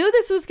I knew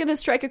this was going to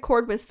strike a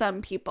chord with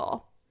some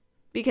people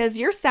because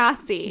you're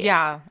sassy.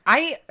 Yeah.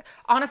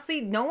 Honestly,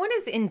 no one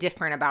is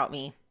indifferent about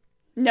me.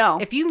 No.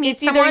 If you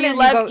meet someone and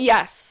you go,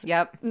 yes.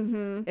 Yep.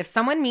 Mm-hmm. If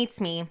someone meets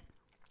me,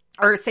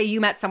 or say you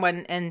met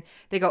someone and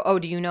they go, oh,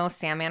 do you know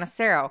Sam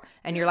Manacero?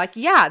 And you're like,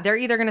 yeah. They're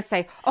either going to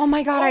say, oh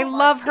my God, I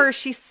love her.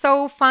 She's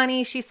so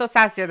funny. She's so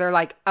sassy. Or they're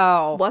like,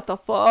 oh. What the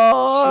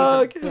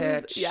fuck? She's a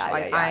bitch.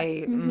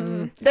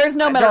 Yeah. There's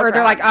no middle ground. Or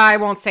they're like, I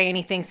won't say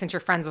anything since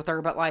you're friends with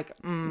her. But like.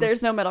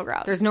 There's no middle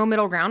ground. There's no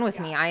middle ground with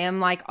me. I am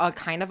like a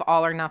kind of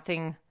all or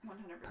nothing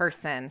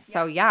person.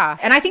 So yeah.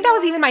 And I think that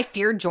was even my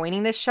fear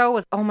joining this show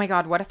was, oh my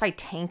God, what if I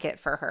tank it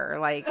for her?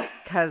 Like,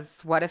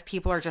 because what if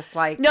people are just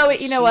like, no,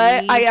 you know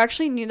what? I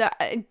actually knew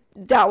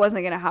that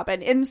wasn't going to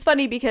happen. And it's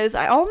funny because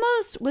I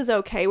almost was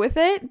okay with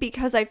it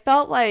because I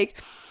felt like,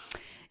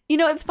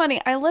 it's funny.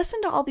 I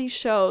listened to all these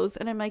shows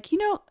and I'm like,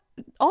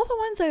 all the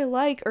ones I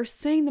like are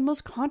saying the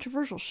most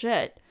controversial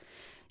shit,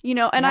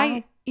 and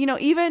I,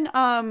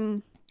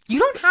 even, you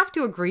don't have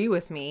to agree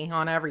with me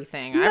on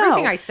everything. No.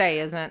 Everything I say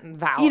isn't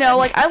valid.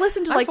 Like I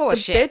listened to like the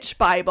Bitch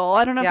Bible.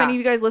 I don't know if any of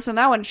you guys listen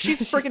to that one.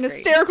 She's freaking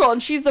hysterical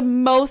and she's the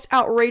most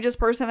outrageous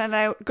person. And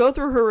I go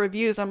through her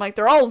reviews. I'm like,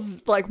 they're all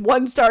like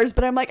 1 stars,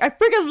 but I'm like, I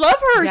freaking love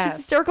her. Yes. She's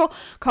hysterical.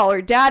 Call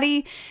her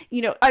daddy.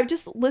 I've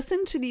just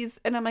listened to these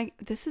and I'm like,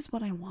 this is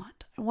what I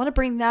want. I want to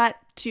bring that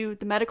to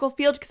the medical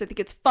field because I think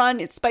it's fun,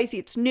 it's spicy,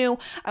 it's new.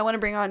 I want to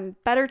bring on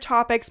better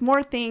topics,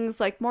 more things,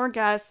 like more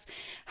guests,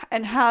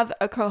 and have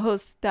a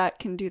co-host that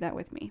can do that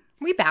with me.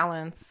 We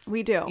balance.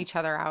 We do. Each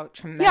other out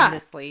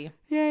tremendously.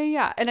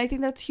 Yeah. And I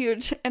think that's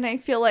huge. And I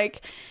feel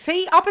like...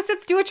 See,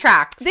 opposites do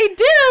attract. They do!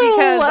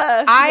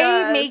 Because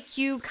I make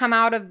you come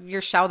out of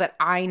your shell that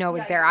I know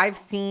is there. I've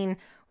seen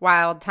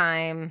Wild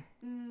Time,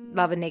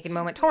 Love and Naked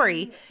Moment,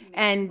 Tori,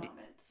 and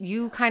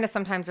you kind of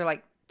sometimes are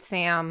like,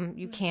 Sam,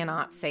 you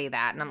cannot say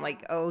that. And I'm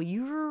like, oh,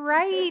 you're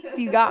right.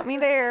 You got me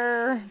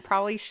there.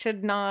 Probably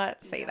should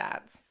not say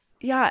that.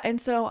 Yeah. And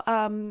so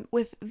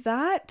with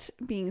that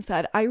being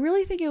said, I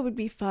really think it would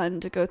be fun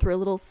to go through a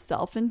little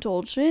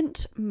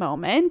self-indulgent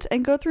moment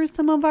and go through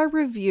some of our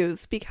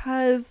reviews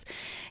because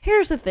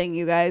here's the thing,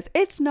 you guys.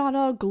 It's not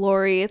all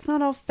glory. It's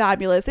not all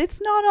fabulous.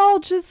 It's not all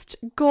just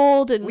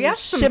gold and we have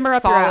shimmer some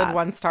up your solid ass.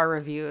 1-star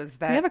reviews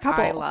that we have a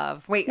couple. I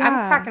love. Wait, yeah.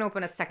 I'm cracking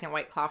open a second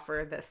White Claw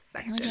for this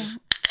section.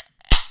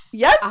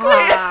 Yes, queen.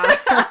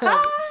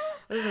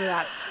 Listen to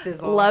that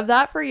sizzle. Love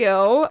that for you.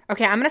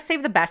 Okay, I'm going to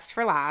save the best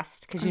for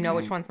last because you know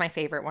which one's my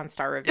favorite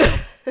 1-star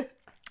review.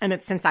 And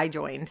it's since I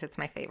joined. It's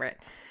my favorite.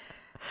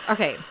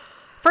 Okay,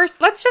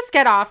 first, let's just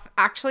get off.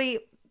 Actually,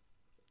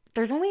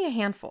 there's only a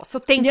handful. So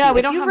thank you.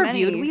 We don't have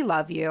reviewed, many. We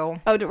love you.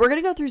 Oh, we're going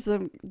to go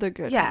through the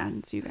good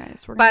ones, you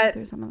guys. We're going to go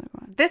through some other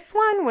ones. This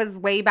one was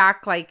way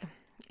back like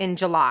in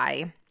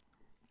July.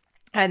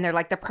 And they're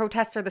like, the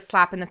protests are the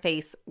slap in the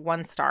face,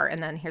 1 star.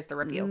 And then here's the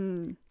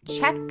review.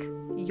 Check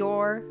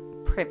your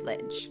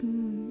privilege.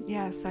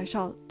 Yes, I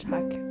shall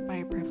check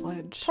my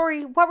privilege.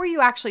 Tori, what were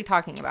you actually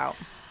talking about?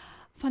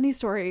 Funny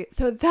story.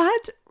 So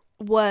that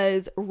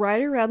was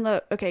right around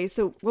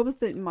so what was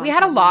the month? We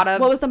had a lot of...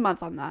 What was the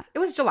month on that? It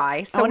was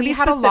July. So we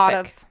had a lot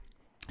of...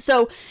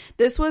 So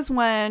this was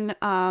when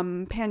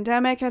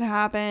pandemic had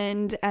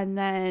happened and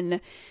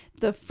then...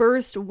 the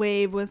first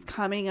wave was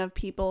coming of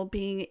people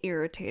being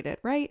irritated,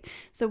 right?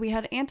 So we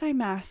had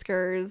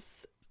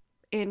anti-maskers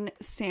in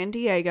San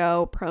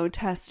Diego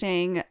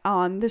protesting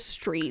on the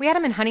streets. We had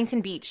them in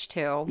Huntington Beach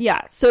too.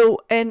 Yeah. So,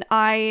 and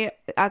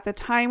at the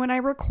time when I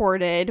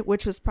recorded,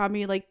 which was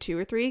probably like 2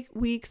 or 3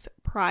 weeks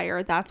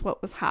prior, that's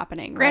what was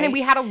happening. Granted, right?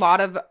 We had a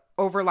lot of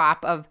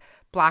overlap of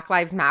Black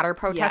Lives Matter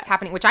protests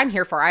happening, which I'm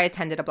here for. I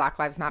attended a Black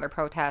Lives Matter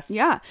protest.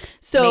 Yeah.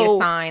 So made a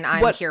sign.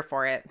 I'm here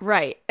for it.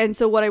 Right. And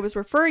so what I was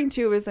referring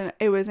to is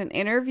it was an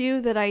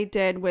interview that I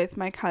did with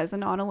my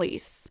cousin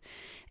Annalise.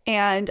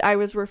 And I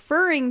was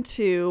referring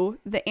to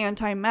the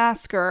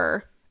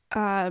anti-masker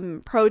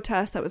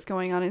protest that was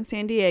going on in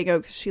San Diego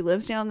because she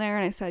lives down there.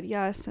 And I said,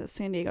 yes, a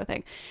San Diego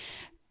thing.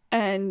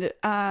 And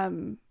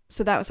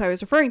so that was what I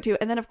was referring to.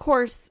 And then, of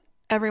course,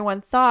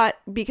 everyone thought,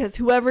 because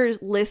whoever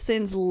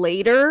listens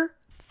later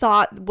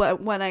thought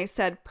when I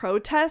said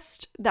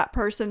protest, that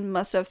person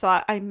must have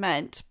thought I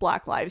meant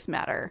Black Lives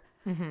Matter.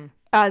 Mm-hmm.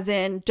 As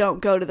in, don't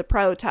go to the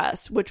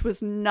protest, which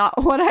was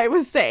not what I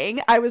was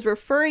saying. I was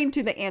referring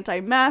to the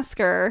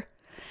anti-masker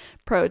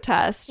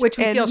protest. Which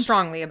we feel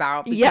strongly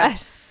about.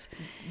 Yes.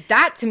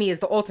 That, to me, is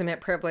the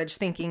ultimate privilege,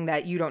 thinking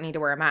that you don't need to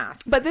wear a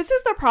mask. But this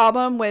is the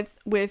problem with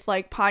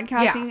like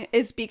podcasting,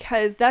 is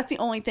because that's the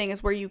only thing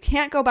is where you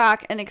can't go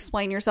back and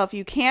explain yourself.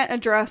 You can't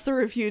address the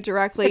review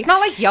directly. It's not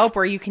like Yelp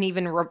where you can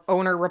even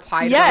owner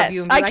reply to the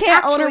review. And be I like,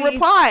 can't owner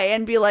reply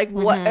and be like,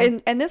 what?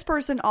 And this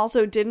person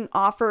also didn't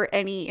offer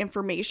any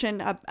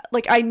information.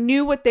 Like, I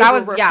knew what they were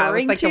referring to. Yeah, it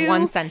was like the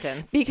one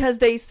sentence. Because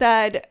they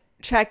said,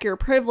 check your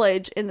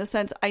privilege, in the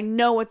sense, I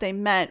know what they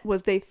meant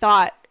was they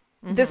thought,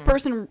 this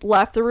person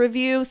left the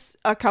reviews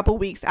a couple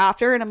weeks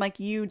after, and I'm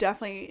like, you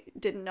definitely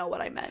didn't know what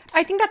I meant.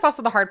 I think that's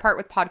also the hard part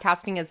with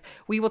podcasting is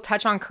we will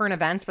touch on current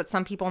events, but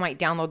some people might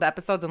download the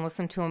episodes and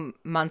listen to them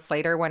months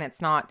later when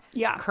it's not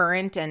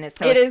current, and it's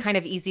kind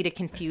of easy to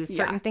confuse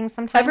certain things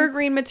sometimes.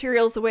 Evergreen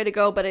material is the way to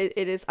go, but it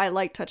is, I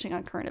like touching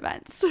on current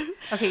events.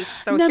 Okay,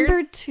 so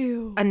Number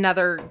 2.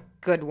 Another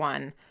good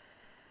one.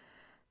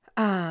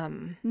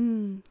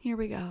 Here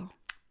we go.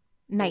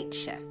 Night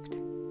shift.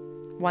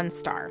 1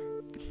 star.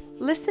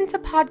 Listen to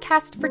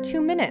podcast for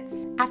 2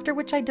 minutes, after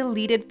which I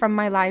deleted from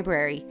my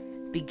library.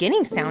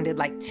 Beginning sounded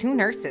like 2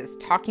 nurses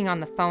talking on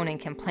the phone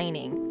and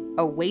complaining.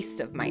 A waste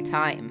of my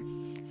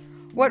time.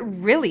 What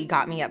really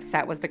got me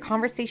upset was the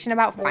conversation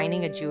about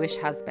finding a Jewish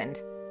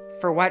husband.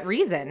 For what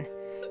reason?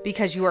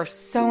 Because you are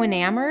so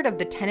enamored of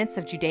the tenets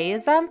of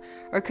Judaism?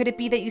 Or could it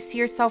be that you see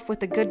yourself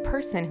with a good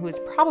person who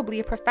is probably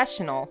a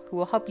professional who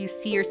will help you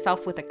see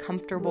yourself with a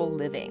comfortable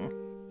living?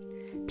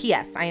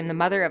 P.S. I am the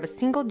mother of a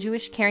single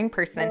Jewish caring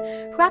person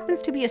who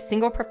happens to be a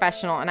single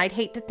professional, and I'd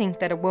hate to think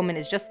that a woman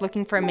is just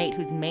looking for a mate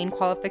whose main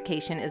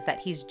qualification is that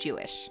he's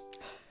Jewish.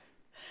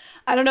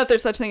 I don't know if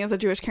there's such thing as a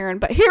Jewish Karen,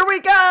 but here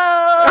we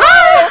go!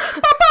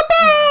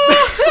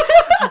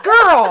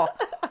 Girl!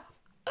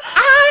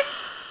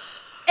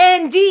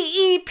 INDEPENDENT.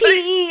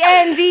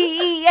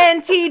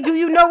 Do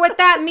you know what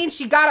that means?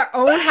 She got her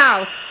own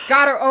house,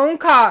 got her own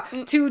car,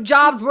 2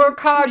 jobs, work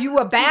hard, you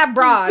a bad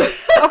broad.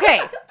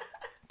 Okay.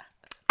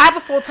 I have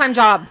a full-time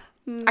job.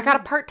 I got a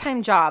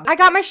part-time job. I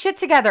got my shit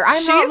together.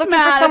 I'm not looking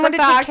for someone to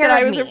take care of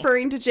me. I was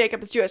referring to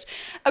Jacob as Jewish.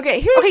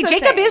 Okay,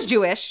 Jacob is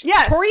Jewish.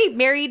 Yes. Tori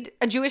married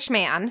a Jewish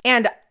man,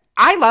 and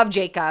I love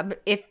Jacob.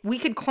 If we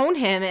could clone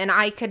him and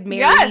I could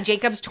marry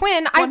Jacob's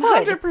twin, I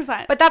would.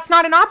 100%. But that's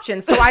not an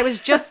option. So I was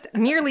just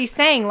merely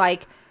saying,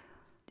 like,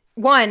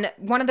 one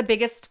of the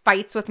biggest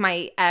fights with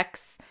my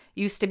ex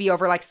used to be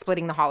over like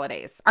splitting the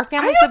holidays. Our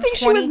family. I don't think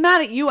she was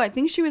mad at you. I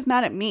think she was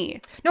mad at me.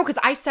 No, because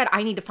I said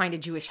I need to find a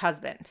Jewish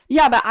husband.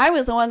 Yeah, but I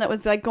was the one that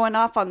was like going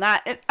off on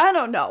that. And I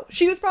don't know.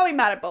 She was probably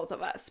mad at both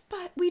of us.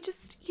 But we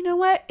just, you know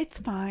what? It's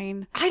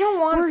fine. I don't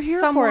want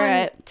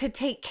someone to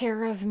take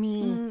care of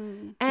me.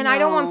 And I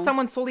don't want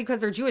someone solely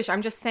because they're Jewish.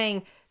 I'm just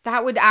saying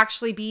that would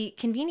actually be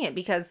convenient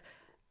because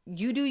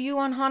you do you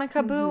on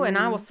Hanukkah, boo, and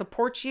I will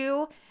support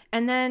you.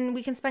 And then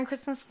we can spend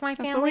Christmas with my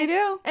family. That's what we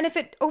do. And if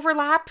it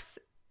overlaps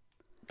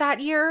that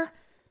year,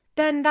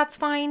 then that's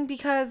fine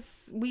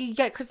because we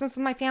get Christmas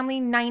with my family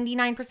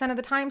 99% of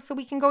the time, so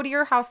we can go to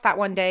your house that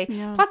one day.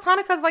 Yeah. Plus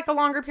Hanukkah's like a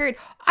longer period.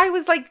 I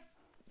was like,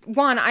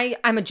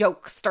 I'm a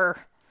jokester.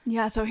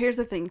 Yeah, so here's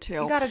the thing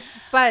too.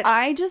 But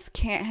I just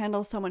can't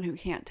handle someone who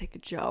can't take a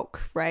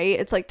joke, right?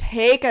 It's like,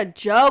 take a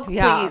joke,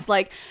 please.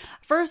 Like,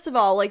 first of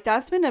all, like,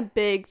 that's been a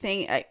big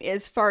thing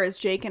as far as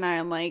Jake and I.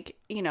 I'm like,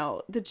 you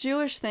know, the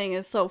Jewish thing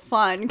is so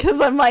fun because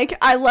I'm like,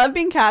 I love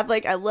being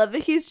Catholic. I love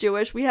that he's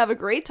Jewish. We have a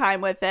great time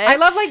with it. I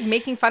love like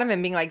making fun of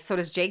him, being like, so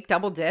does Jake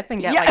double dip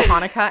and get like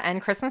Hanukkah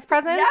and Christmas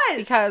presents? Yes.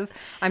 Because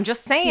I'm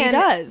just saying. He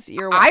does.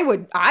 I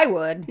would.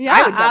 Yeah,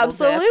 I would double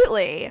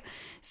absolutely. Dip.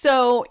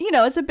 So, you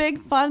know, it's a big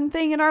fun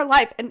thing in our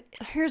life. And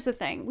here's the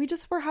thing.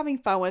 We're having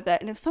fun with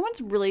it. And if someone's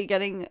really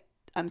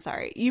I'm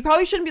sorry, you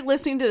probably shouldn't be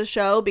listening to the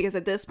show because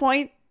at this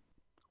point,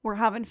 we're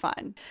having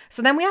fun.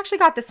 So then we actually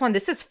got this one.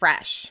 This is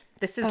fresh.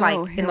 This is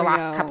like in the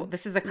last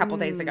this is a couple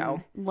days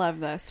ago.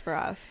 Love this for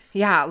us.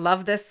 Yeah,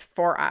 love this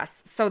for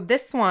us. So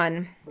this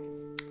one,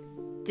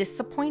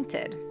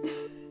 disappointed.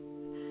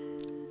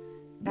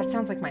 That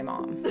sounds like my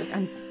mom. Like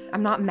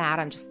I'm not mad.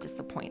 I'm just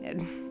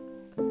disappointed.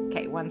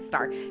 Okay, 1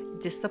 star.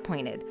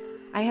 Disappointed.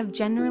 I have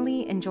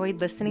generally enjoyed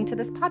listening to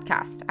this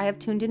podcast. I have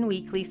tuned in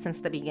weekly since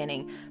the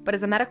beginning, but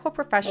as a medical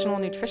professional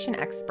nutrition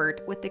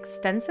expert with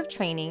extensive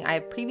training, I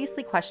have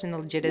previously questioned the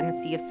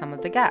legitimacy of some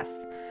of the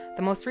guests.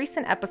 The most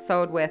recent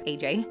episode with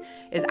AJ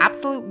is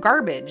absolute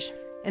garbage.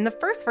 In the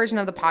first version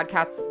of the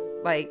podcast,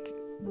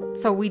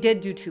 so we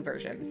did do 2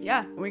 versions.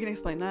 Yeah, we can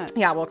explain that.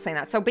 Yeah, we'll explain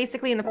that. So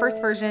basically in the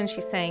first version,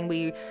 she's saying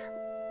we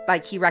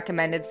like he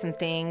recommended some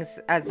things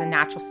as a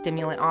natural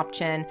stimulant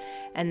option.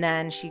 And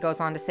then she goes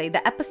on to say,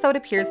 the episode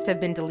appears to have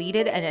been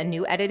deleted and a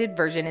new edited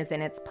version is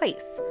in its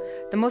place.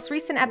 The most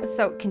recent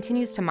episode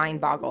continues to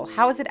mind boggle.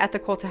 How is it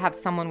ethical to have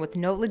someone with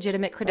no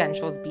legitimate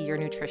credentials be your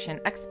nutrition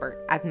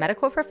expert? As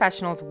medical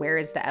professionals, where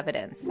is the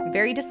evidence? I'm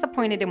very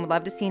disappointed and would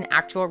love to see an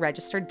actual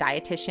registered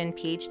dietitian,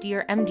 PhD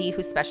or MD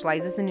who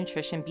specializes in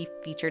nutrition be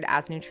featured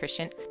as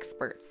nutrition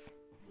experts.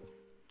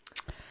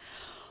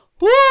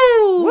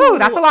 Woo!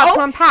 That's a lot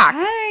to unpack.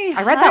 Hey,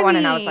 I read that one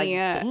and I was like,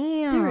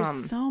 damn. There are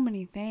so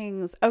many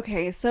things.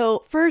 Okay,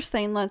 so first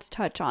thing, let's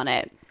touch on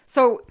it.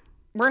 So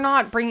we're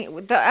not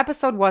bringing, the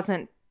episode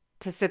wasn't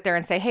to sit there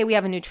and say, hey, we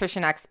have a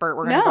nutrition expert.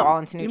 We're going to go all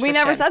into nutrition. We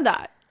never said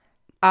that.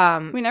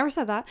 We never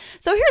said that.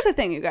 So here's the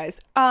thing, you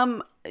guys.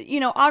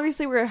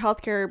 Obviously we're a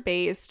healthcare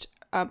based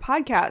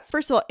podcast.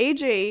 First of all,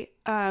 AJ,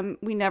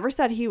 we never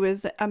said he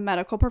was a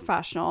medical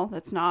professional.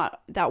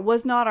 That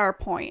was not our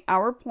point.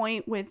 Our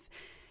point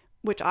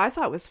which I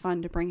thought was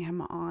fun to bring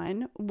him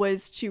on,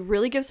 was to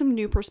really give some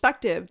new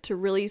perspective, to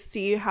really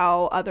see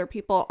how other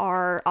people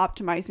are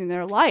optimizing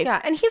their life.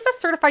 Yeah, and he's a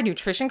certified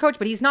nutrition coach,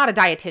 but he's not a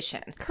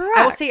dietitian. Correct.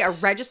 I will say a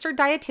registered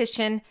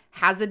dietitian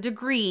has a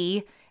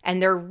degree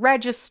and they're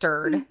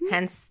registered,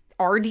 hence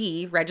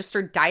RD,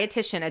 registered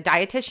dietitian. A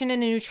dietitian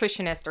and a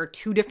nutritionist are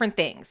two different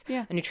things.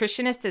 Yeah. A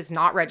nutritionist is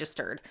not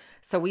registered.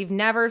 So we've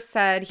never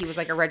said he was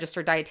like a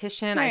registered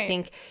dietitian. Right. I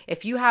think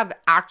if you have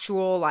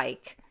actual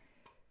like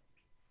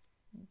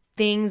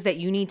things that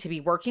you need to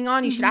be working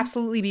on, you should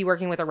absolutely be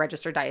working with a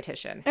registered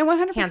dietitian. And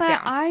 100%, hands down.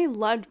 I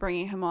loved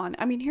bringing him on.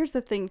 I mean, here's the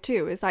thing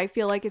too, is I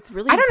feel like it's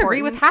really I don't important.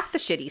 agree with half the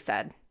shit he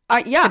said.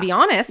 Yeah. To be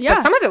honest. Yeah.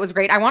 But some of it was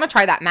great. I want to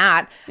try that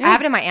mat. Yeah. I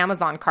have it in my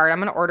Amazon cart. I'm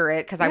going to order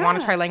it because I want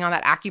to try laying on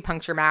that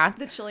acupuncture mat.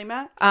 The chili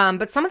mat.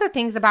 But some of the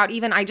things about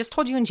even, I just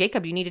told you and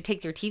Jacob, you need to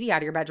take your TV out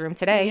of your bedroom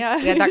today. Yeah.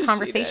 We had that she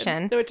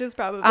conversation. did, which is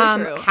probably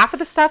true. Half of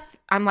the stuff,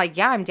 I'm like,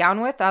 yeah, I'm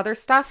down with. Other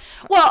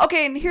stuff. Well,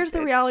 okay, and here's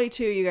the reality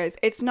too, you guys.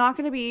 It's not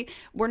going to be,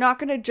 we're not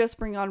going to just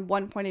bring on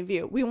one point of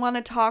view. We want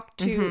to talk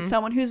to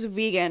someone who's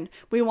vegan.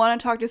 We want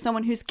to talk to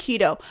someone who's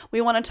keto. We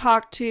want to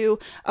talk to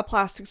a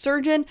plastic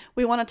surgeon.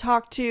 We want to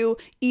talk to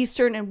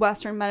Eastern and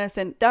Western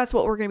medicine. That's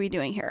what we're going to be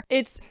doing here.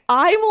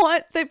 I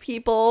want the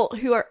people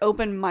who are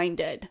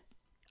open-minded.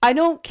 I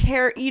don't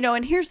care,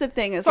 and here's the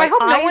thing is, so I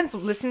hope no one's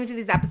listening to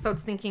these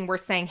episodes thinking we're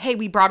saying, hey,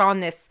 we brought on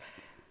this.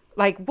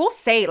 Like, we'll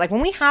say, like,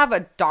 when we have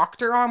a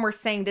doctor on, we're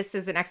saying this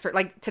is an expert.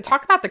 Like, to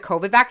talk about the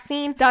COVID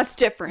vaccine. That's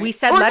different. We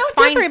said, let's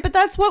find. Different, but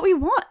that's what we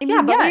want.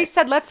 We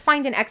said, let's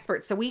find an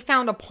expert. So we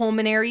found a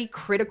pulmonary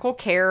critical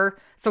care.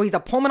 So he's a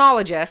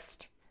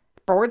pulmonologist,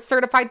 board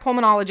certified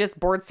pulmonologist,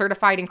 board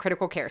certified in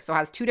critical care. So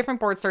has 2 different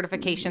board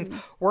certifications,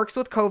 works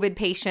with COVID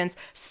patients,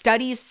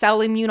 studies cell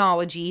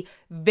immunology,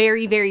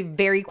 very, very,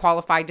 very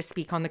qualified to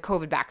speak on the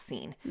COVID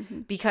vaccine.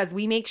 Because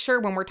we make sure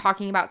when we're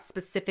talking about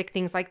specific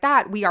things like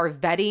that, we are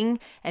vetting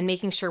and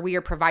making sure we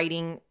are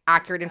providing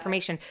accurate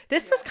information.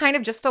 This was kind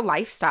of just a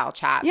lifestyle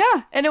chat.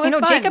 Yeah, and it was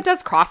fun. Jacob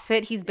does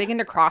CrossFit. He's big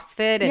into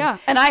CrossFit.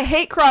 And I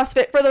hate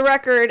CrossFit, for the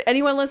record.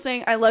 Anyone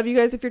listening, I love you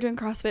guys if you're doing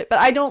CrossFit, but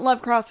I don't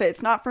love CrossFit.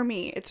 It's not for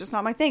me. It's just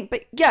not my thing.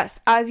 But yes,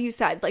 as you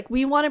said, like,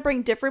 we want to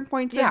bring different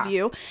points of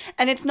view,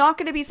 and it's not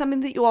going to be something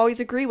that you always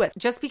agree with.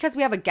 Just because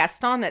we have a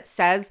guest on that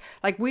says,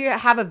 like, we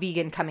have a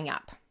vegan coming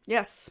up.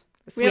 Yes.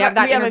 So we have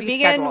that interview a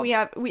vegan,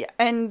 scheduled.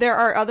 And there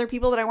are other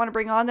people that I want to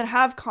bring on that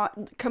have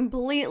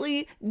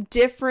completely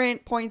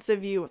different points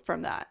of view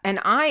from that. And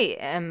I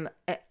am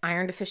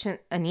iron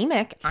deficient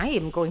anemic. I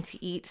am going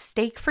to eat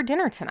steak for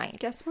dinner tonight.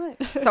 Guess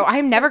what? So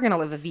I'm never going to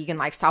live a vegan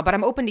lifestyle, but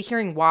I'm open to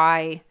hearing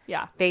why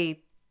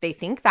they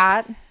think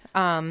that.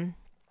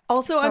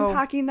 Also,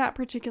 unpacking that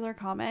particular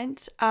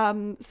comment.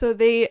 So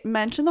they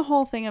mentioned the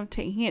whole thing of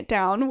taking it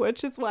down,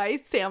 which is why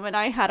Sam and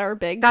I had our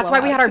big That's why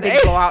we had our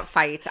big blowout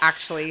fight,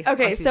 actually.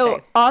 Okay, so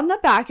on the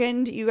back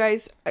end, you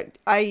guys,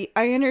 I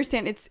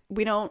understand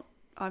we don't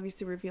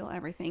obviously reveal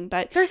everything,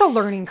 but there's a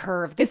learning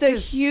curve. It's a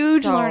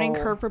huge learning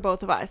curve for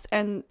both of us,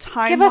 and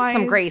time. Give us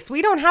some grace.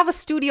 We don't have a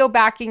studio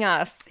backing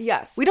us.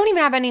 Yes, we don't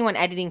even have anyone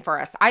editing for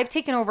us. I've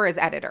taken over as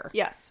editor.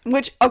 Yes,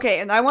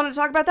 and I want to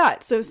talk about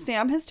that. So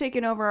Sam has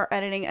taken over our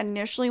editing.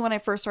 Initially, when I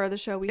first started the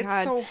show,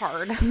 it's so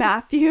hard.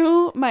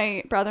 Matthew,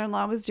 my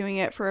brother-in-law, was doing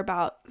it for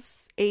about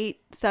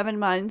 8-7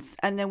 months,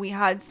 and then we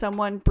had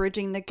someone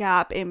bridging the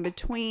gap in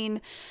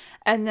between,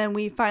 and then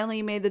we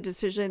finally made the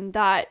decision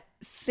that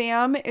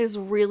Sam is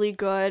really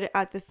good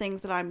at the things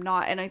that I'm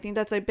not. And I think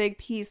that's a big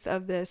piece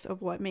of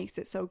what makes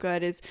it so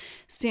good, is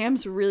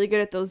Sam's really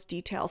good at those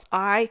details.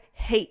 I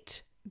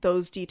hate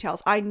those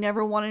details. I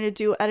never wanted to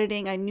do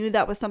editing. I knew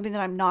that was something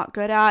that I'm not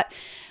good at.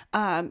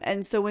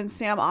 And so when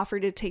Sam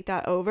offered to take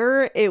that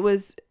over, it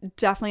was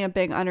definitely a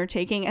big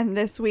undertaking. And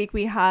this week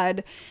we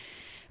had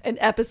an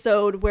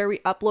episode where we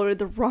uploaded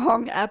the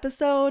wrong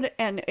episode,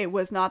 and it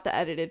was not the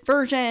edited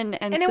version,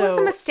 and it was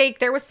a mistake.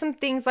 There was some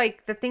things,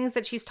 like the things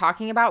that she's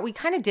talking about, we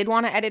kind of did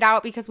want to edit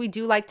out, because we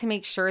do like to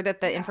make sure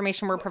that the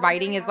information we're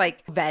providing is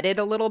like vetted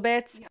a little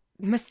bit.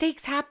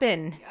 Mistakes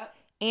happen.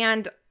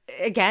 And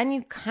again,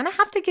 you kind of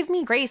have to give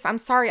me grace. I'm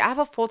sorry. I have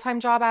a full-time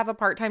job, I have a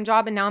part-time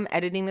job, and now I'm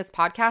editing this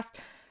podcast.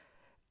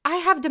 I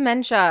have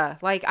dementia.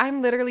 Like,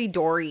 I'm literally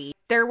Dory.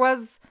 There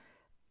was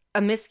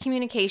a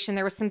miscommunication.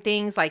 There was some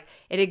things like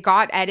it had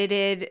got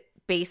edited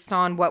based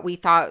on what we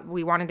thought.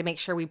 We wanted to make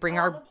sure we bring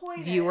our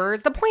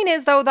viewers. The point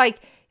is, though, like,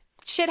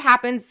 shit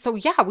happens. So,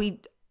 yeah,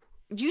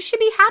 you should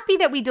be happy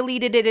that we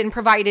deleted it and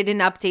provided an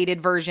updated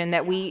version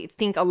that we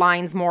think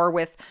aligns more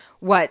with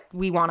what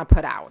we want to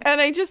put out.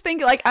 And I just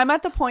think, like, I'm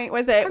at the point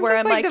with it where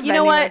I'm like, you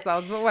know what?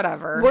 Ourselves, but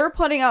whatever. We're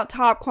putting out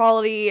top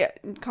quality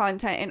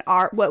content in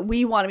what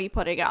we want to be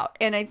putting out.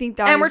 And I think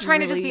that And we're trying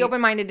to just be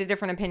open-minded to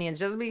different opinions.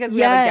 Just because we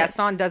have a guest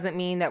on doesn't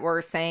mean that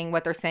we're saying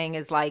what they're saying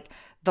is like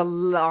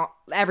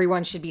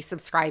everyone should be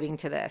subscribing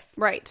to this.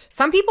 Right.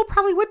 Some people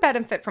probably would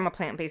benefit from a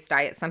plant-based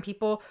diet. Some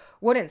people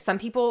wouldn't. Some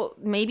people,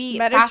 maybe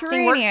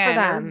fasting works for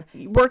them.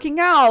 Working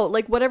out,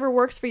 like whatever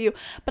works for you.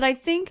 But I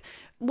think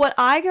what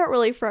I get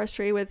really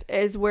frustrated with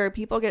is where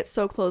people get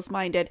so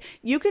close-minded.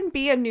 You can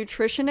be a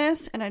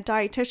nutritionist and a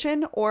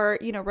dietitian or,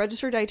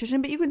 registered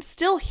dietitian, but you can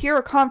still hear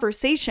a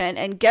conversation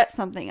and get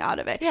something out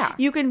of it. Yeah.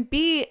 You can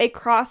be a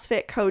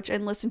CrossFit coach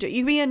and listen to it.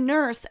 You can be a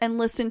nurse and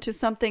listen to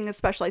something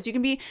specialized. You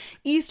can be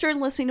Eastern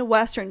listening to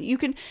Western. You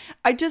can,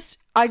 I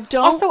don't.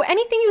 Also,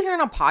 anything you hear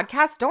on a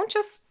podcast, don't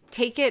just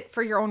take it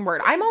for your own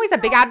word. I'm always a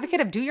big advocate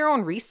of do your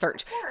own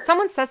research.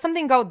 Someone says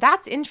something, go,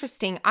 that's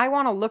interesting. I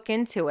want to look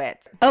into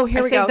it. Oh,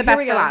 here we go. Save the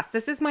best for last.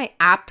 This is my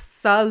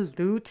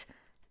absolute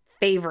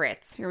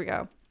favorite. Here we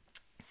go.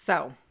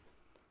 So,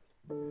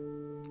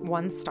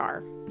 1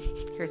 star.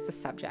 Here's the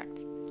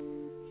subject.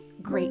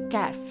 Great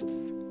guests.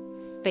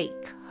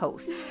 Fake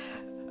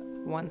hosts.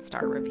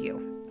 1-star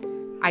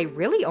review. I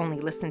really only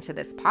listen to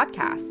this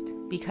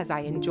podcast because I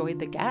enjoyed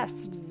the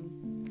guests.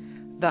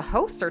 The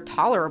hosts are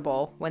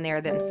tolerable when they are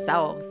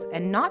themselves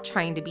and not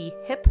trying to be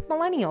hip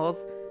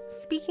millennials,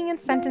 speaking in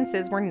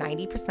sentences where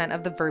 90%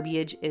 of the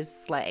verbiage is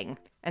slang.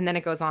 And then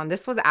it goes on.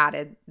 This was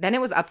added. Then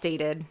it was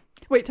updated.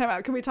 Wait, time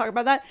out. Can we talk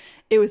about that?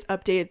 It was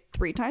updated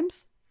 3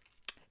 times?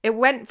 It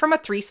went from a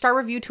 3-star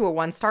review to a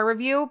 1-star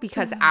review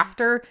because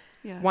after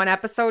one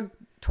episode,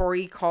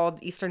 Tori called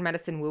Eastern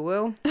medicine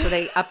woo-woo. So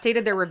they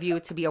updated their review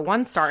to be a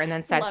 1-star and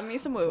then said, love me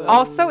some woo-woo.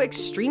 Also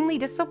extremely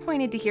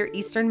disappointed to hear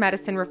Eastern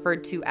medicine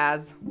referred to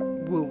as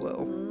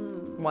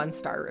woo-woo.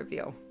 1-star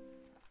review.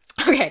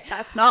 Okay.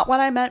 That's not what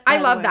I meant. I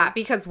love that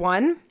because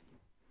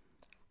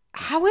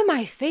how am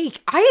I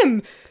fake?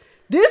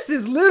 This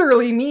is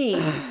literally me.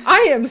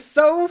 I am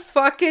so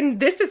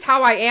this is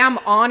how I am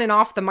on and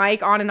off the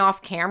mic, on and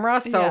off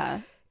camera.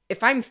 So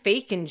if I'm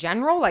fake in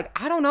general, like,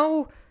 I don't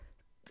know.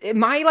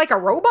 Am I like a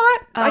robot?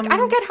 Like, I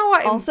don't get how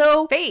I'm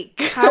also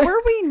fake. How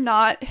are we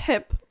not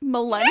hip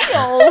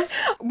millennials?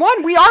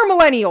 One, we are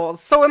millennials.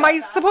 So am I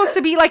supposed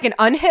to be like an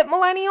unhip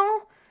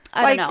millennial?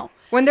 I don't know.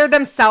 When they're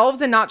themselves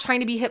and not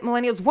trying to be hip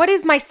millennials, what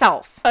is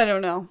myself? I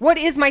don't know. What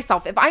is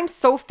myself? If I'm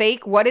so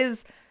fake, what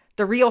is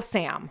the real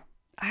Sam?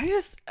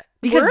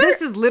 Because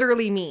this is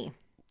literally me.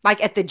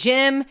 Like at the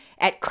gym,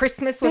 at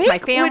Christmas with my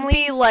family. Would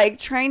be like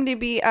trying to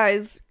be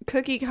as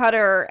cookie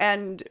cutter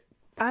and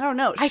I don't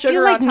know. I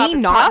feel like me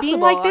not being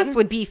like this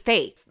would be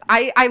fake.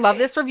 I love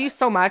this review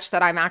so much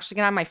that I'm actually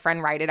going to have my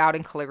friend write it out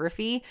in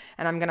calligraphy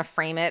and I'm going to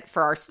frame it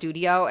for our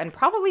studio and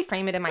probably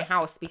frame it in my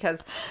house because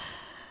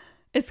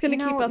it's going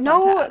to keep us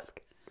on task.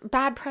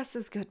 Bad press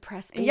is good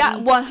press, baby. Yeah,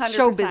 100%.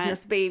 Show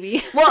business,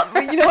 baby. Well,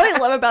 you know what I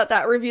love about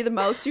that review the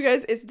most, you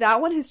guys, is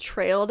that one has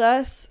trailed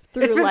us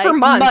through it's been like for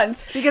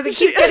months because it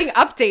keeps getting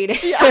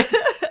updated. Yeah.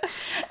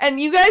 And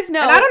you guys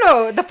know. And I don't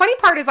know. The funny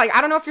part is like, I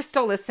don't know if you're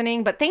still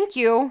listening, but thank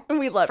you.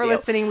 We love for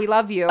listening. We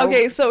love you.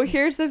 Okay, so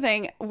here's the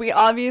thing. We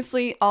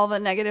obviously, all the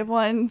negative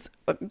ones,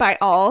 by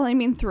all, I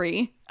mean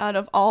 3 out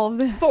of all of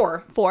the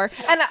 4.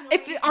 And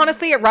if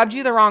honestly it rubbed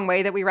you the wrong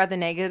way that we read the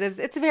negatives,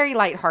 it's very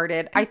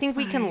lighthearted. I think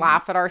we can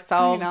laugh at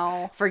ourselves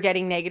for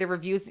getting negative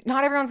reviews.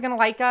 Not everyone's going to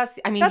like us.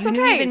 I mean, that's you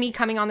knew even me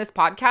coming on this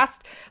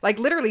podcast, like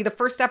literally the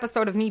first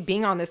episode of me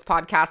being on this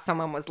podcast,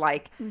 someone was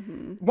like,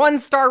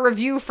 1-star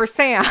review for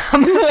Sam.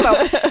 So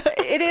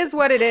it is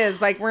what it is.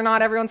 Like, we're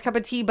not everyone's cup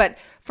of tea, but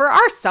for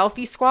our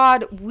Selfie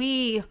squad,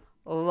 we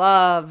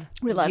love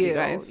you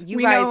guys.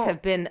 You guys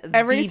have been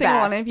every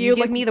single one of you.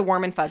 Give me the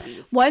warm and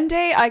fuzzies. One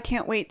day I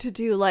can't wait to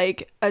do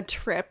like a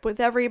trip with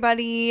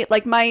everybody.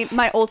 Like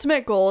my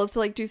ultimate goal is to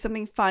like do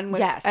something fun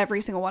with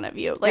every single one of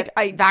you. Like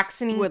I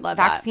would love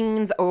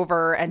vaccines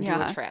over and do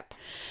a trip.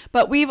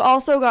 But we've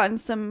also gotten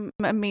some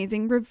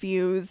amazing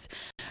reviews.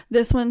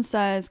 This one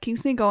says,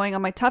 keeps me going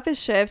on my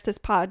toughest shifts. This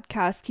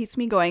podcast keeps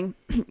me going,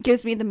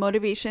 gives me the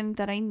motivation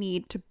that I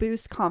need to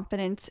boost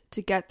confidence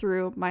to get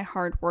through my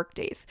hard work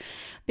days.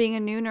 Being a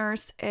new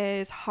nurse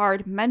is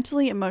hard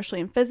mentally, emotionally,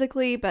 and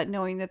physically, but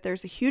knowing that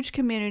there's a huge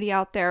community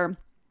out there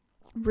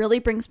really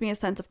brings me a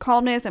sense of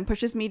calmness and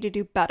pushes me to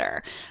do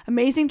better.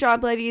 Amazing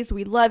job, ladies.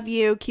 We love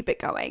you. Keep it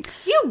going.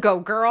 You go,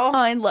 girl.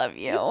 I love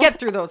you. Get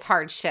through those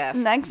hard shifts.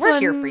 We're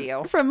here for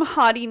you. From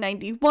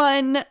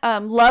Hottie91.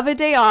 Love a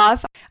day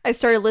off. I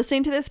started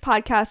listening to this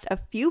podcast a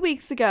few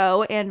weeks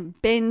ago and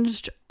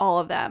binged all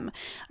of them.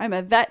 I'm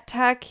a vet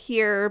tech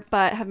here,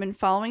 but have been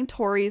following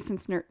Tori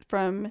since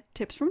from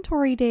Tips from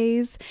Tori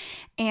days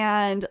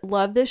and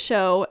love this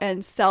show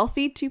and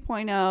Cellfie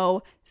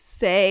 2.0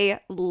 Say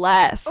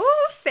Less.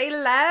 Ooh, say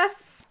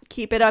less.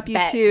 Keep it up, you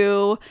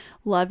two.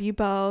 Love you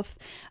both.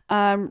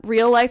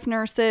 Real life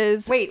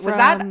nurses. Wait, was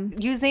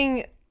that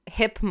using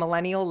hip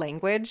millennial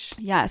language?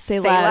 Yeah, say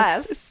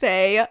less.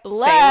 Say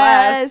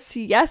less.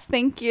 Yes,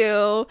 thank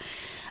you.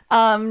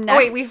 Next. Oh,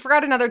 wait, we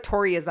forgot another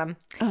Toryism.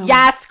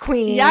 Yes,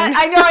 queen. Yeah,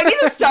 I know. I need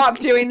to stop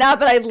doing that,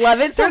 but I love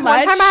it so much. There's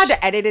one time I had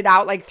to edit it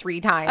out like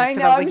 3 times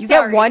because I was like, I'm you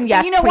sorry. get one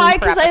yes You know queen why?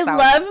 Because I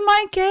love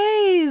my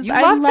gays. You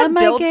I love to my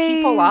build gays.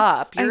 people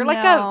up. You're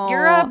I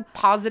you're a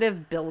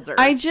positive builder.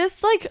 I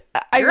just like,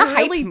 You're a hype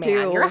really man.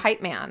 do. You're a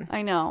hype man.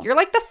 I know. You're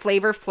like the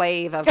Flavor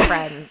Flav of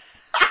Friends.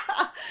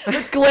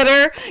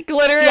 glitter. See,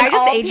 I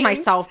just aged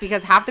myself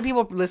because half the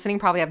people listening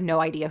probably have no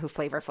idea who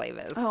Flavor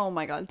Flav is. Oh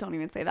my God, don't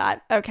even say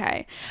that.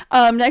 Okay.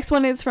 Next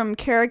one is from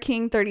Kara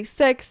King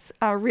 36.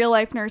 Real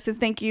life nurses,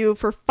 thank you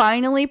for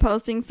finally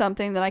posting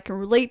something that I can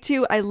relate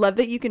to. I love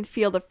that you can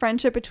feel the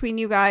friendship between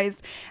you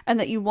guys and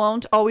that you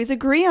won't always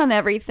agree on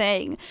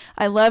everything.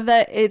 I love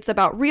that it's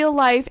about real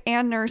life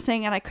and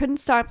nursing, and I couldn't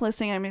stop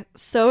listening. I'm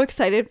so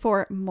excited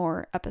for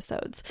more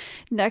episodes.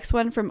 Next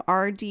one from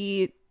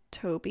RD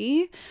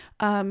Toby.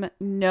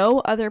 No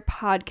other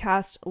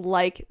podcast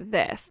like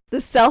this. The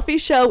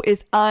Cellfie show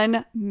is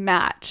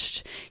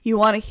unmatched. You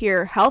want to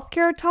hear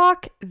healthcare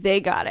talk? They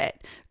got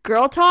it.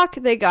 Girl talk?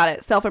 They got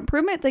it.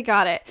 Self-improvement? They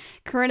got it.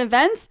 Current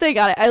events? They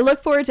got it. I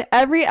look forward to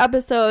every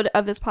episode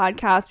of this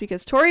podcast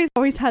because Tori's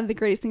always had the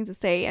greatest things to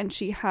say, and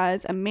she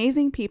has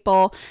amazing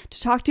people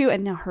to talk to,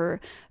 and now her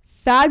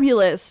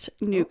fabulous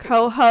new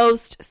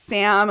co-host,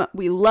 Sam.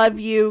 We love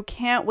you.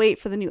 Can't wait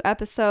for the new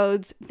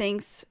episodes.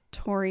 Thanks,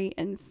 Tori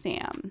and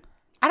Sam.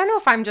 I don't know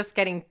if I'm just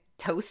getting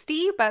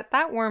toasty, but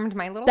that warmed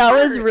my little That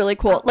heart. was really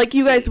cool. Was like,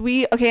 you guys,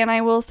 sweet. and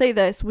I will say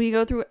this, we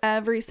go through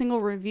every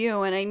single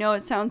review, and I know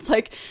it sounds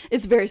like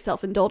it's very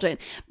self-indulgent,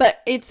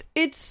 but it's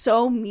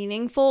so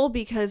meaningful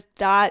because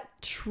that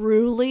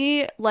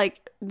truly,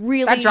 like,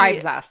 really, that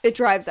drives us. It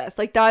drives us.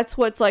 Like, that's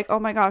what's like, oh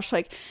my gosh,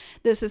 like,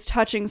 this is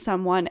touching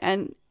someone,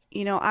 and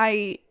you know,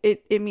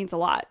 it means a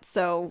lot.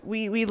 So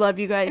we love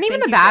you guys. And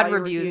even Thank the you for bad all your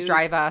reviews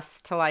drive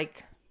us to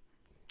like.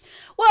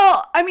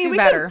 Well, I mean, do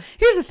better.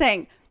 Here's the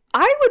thing.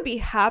 I would be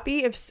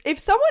happy if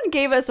someone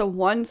gave us a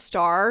 1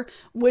 star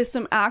with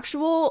some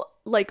actual,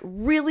 like,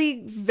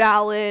 really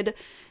valid,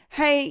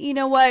 hey, you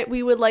know what,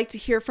 we would like to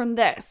hear from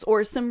this,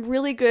 or some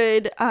really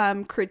good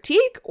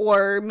critique,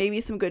 or maybe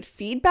some good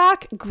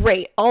feedback.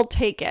 Great, I'll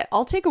take it.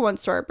 I'll take a 1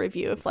 star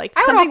review if like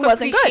I something would also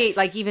wasn't appreciate good.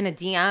 like even a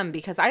DM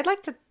because I'd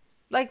like to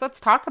let's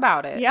talk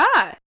about it.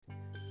 Yeah.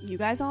 You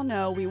guys all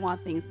know we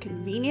want things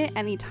convenient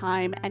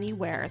anytime,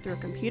 anywhere, through a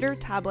computer,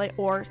 tablet,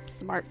 or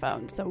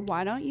smartphone. So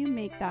why don't you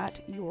make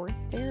that your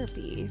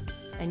therapy?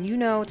 And you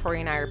know,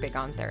 Tori and I are big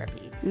on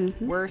therapy.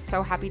 Mm-hmm. We're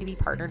so happy to be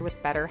partnered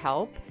with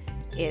BetterHelp.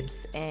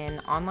 It's an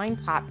online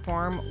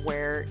platform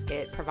where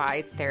it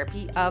provides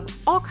therapy of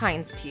all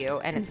kinds to you,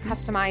 and it's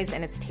customized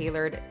and it's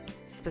tailored,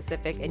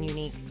 specific, and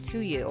unique to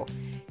you.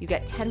 You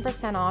get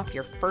 10% off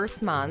your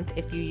first month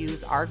if you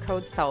use our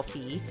code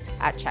Cellfie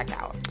at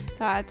checkout.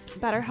 That's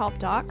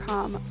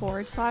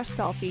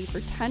betterhelp.com/selfie for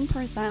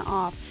 10%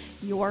 off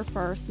your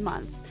first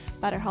month.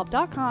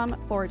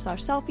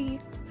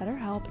 betterhelp.com/selfie.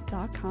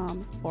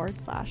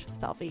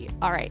 betterhelp.com/selfie.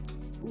 All right,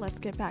 let's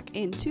get back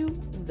into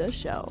the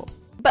show.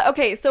 But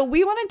okay, so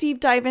we want to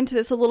deep dive into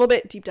this a little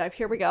bit. Deep dive,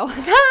 here we go.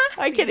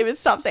 I can't even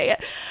stop saying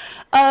it.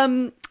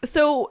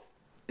 So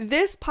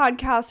this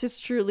podcast has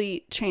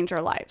truly changed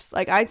our lives.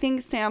 Like, I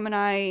think Sam and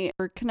I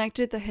are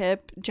connected at the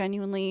hip,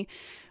 genuinely.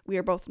 We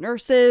are both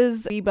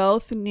nurses. We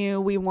both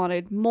knew we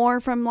wanted more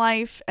from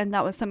life, and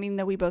that was something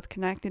that we both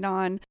connected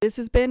on. This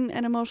has been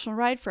an emotional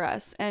ride for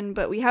us,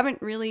 but we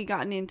haven't really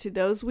gotten into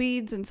those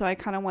weeds, and so I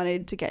kind of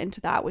wanted to get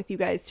into that with you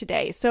guys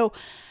today. So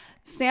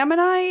Sam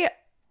and I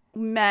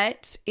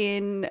met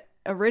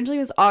originally it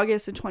was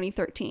August of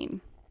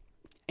 2013,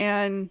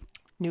 and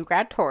New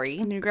grad Tori.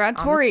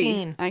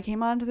 I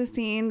came onto the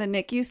scene, the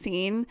NICU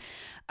scene.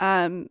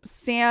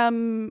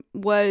 Sam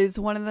was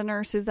one of the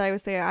nurses that I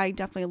would say I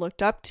definitely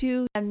looked up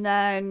to. And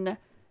then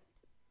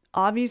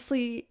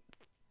obviously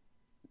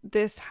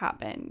this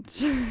happened.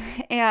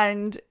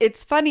 And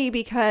it's funny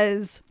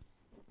because,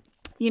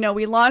 you know,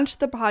 we launched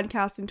the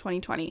podcast in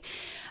 2020.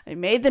 I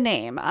made the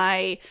name.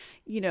 I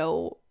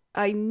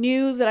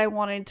knew that I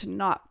wanted to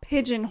not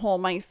pigeonhole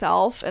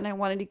myself, and I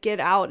wanted to get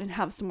out and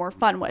have some more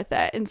fun with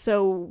it. And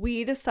so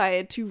we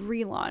decided to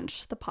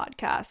relaunch the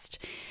podcast.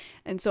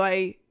 And so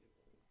I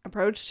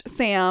approached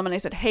Sam and I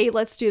said, hey,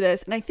 let's do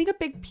this. And I think a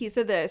big piece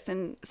of this,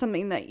 and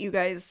something that you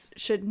guys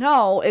should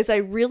know, is I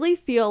really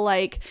feel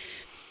like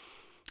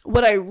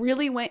what I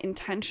really went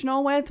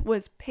intentional with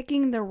was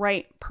picking the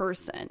right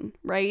person,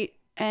 right?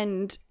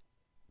 And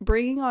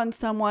bringing on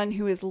someone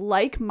who is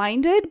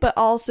like-minded, but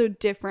also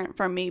different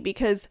from me,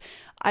 because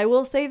I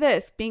will say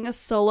this, being a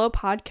solo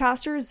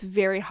podcaster is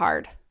very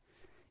hard.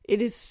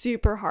 It is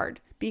super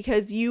hard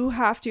because you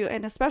have to,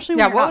 and especially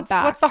when you're not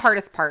backed. What's the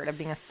hardest part of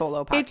being a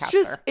solo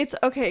podcaster? It's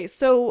okay.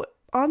 So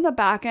on the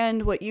back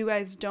end, what you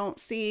guys don't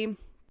see,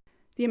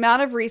 the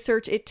amount of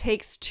research it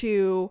takes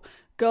to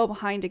go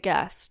behind a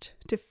guest,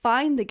 to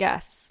find the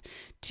guests,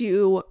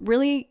 to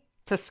really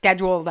to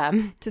schedule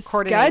them, to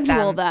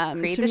schedule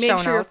them, to make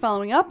sure you're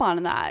following up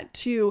on that,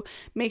 to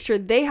make sure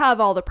they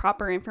have all the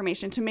proper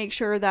information, to make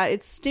sure that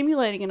it's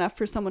stimulating enough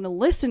for someone to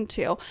listen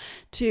to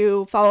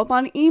follow up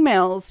on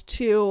emails,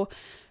 to,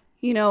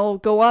 you know,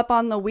 go up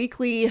on the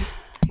weekly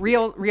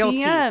real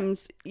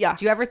DMs. Tea. Yeah.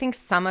 Do you ever think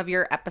some of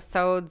your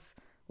episodes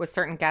with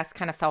certain guests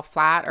kind of fell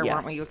flat or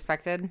weren't what you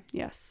expected?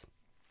 Yes.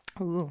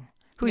 Ooh.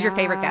 Who's your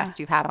favorite guest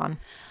you've had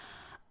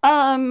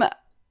on?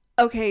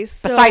 Okay,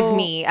 so besides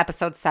me,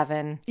 episult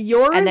 7,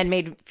 yours, and then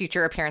made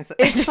future appearances.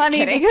 It's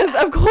funny because,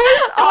 of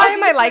course, why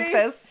am I like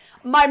this?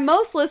 My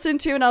most listened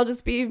to, and I'll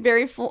just be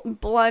very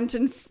blunt,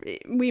 and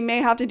we may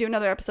have to do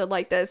another episode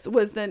like this,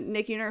 was the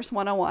NICU Nurse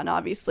 101,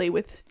 obviously,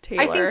 with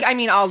Taylor. I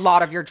mean, a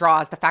lot of your draw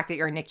is the fact that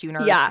you're a NICU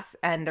nurse,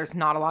 and there's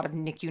not a lot of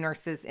NICU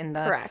nurses in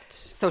the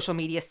social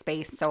media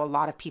space, so a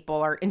lot of people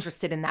are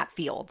interested in that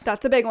field.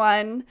 That's a big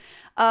one.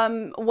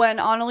 When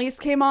Annalise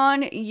came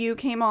on, you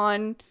came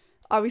on.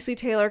 Obviously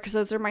Taylor, because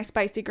those are my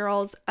spicy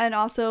girls. And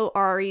also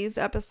Ari's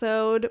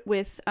episode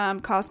with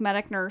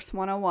Cosmetic Nurse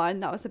 101.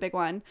 That was a big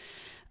one.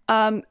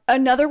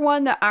 Another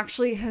one that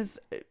actually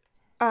has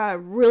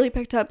really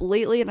picked up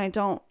lately, and I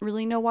don't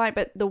really know why,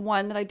 but the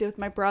one that I did with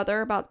my brother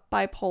about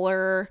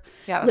bipolar,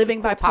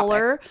 living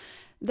bipolar.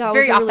 That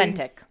was very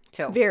authentic,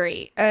 too.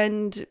 Very.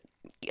 And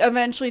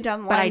eventually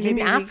down the line. But I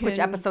didn't ask which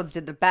episodes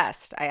did the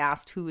best. I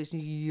asked who is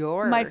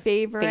my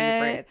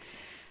favorite.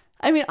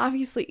 I mean,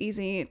 obviously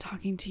easy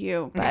talking to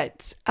you,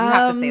 but you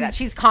have to say that.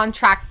 She's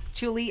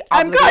contractually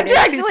obligated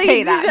to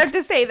say that. You have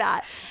to say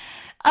that.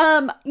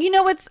 You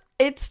know,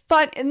 it's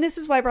fun, and this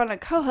is why I brought on a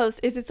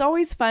co-host, is it's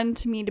always fun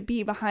to me to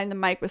be behind the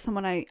mic with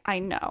someone I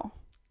know.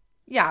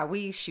 Yeah,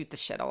 we shoot the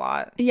shit a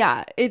lot.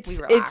 Yeah,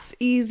 it's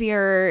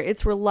easier,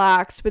 it's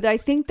relaxed, but I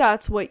think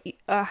that's what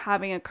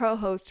having a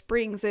co-host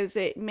brings, is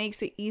it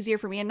makes it easier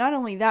for me. And not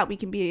only that, we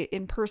can be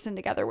in person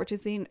together, which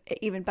is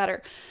even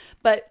better.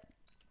 But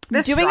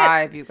this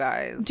drive, you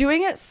guys.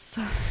 Doing it...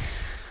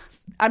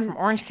 I'm from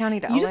Orange County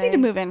to LA. You just need to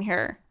move in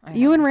here.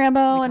 You and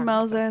Rambo and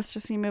Moses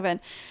just need to move in.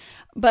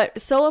 But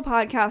solo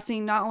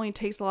podcasting not only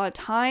takes a lot of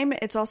time,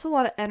 it's also a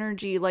lot of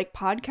energy. Like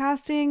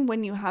podcasting,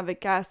 when you have a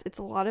guest, it's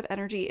a lot of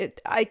energy.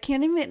 I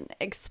can't even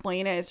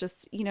explain it. It's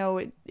just, you know,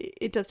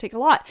 it does take a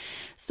lot.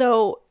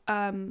 So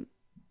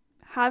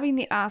having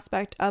the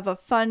aspect of a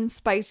fun,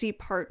 spicy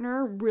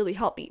partner really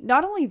helped me.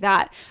 Not only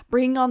that,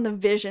 bringing on the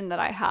vision that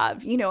I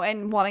have, you know,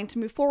 and wanting to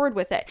move forward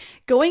with it.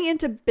 Going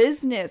into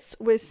business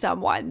with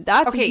someone,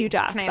 that's a huge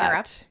aspect. Can I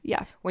interrupt?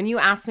 Yeah. When you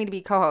asked me to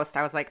be co-host,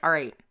 I was like, all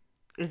right,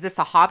 is this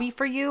a hobby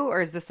for you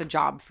or is this a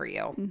job for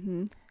you?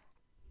 Mm-hmm.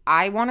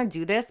 I want to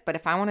do this, but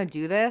if I want to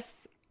do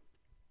this,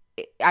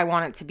 I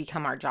want it to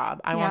become our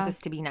job. I want this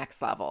to be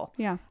next level.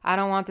 Yeah. I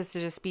don't want this to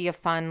just be a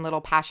fun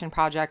little passion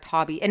project,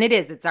 hobby. And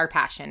it's our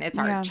passion. It's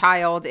our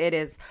child. It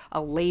is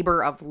a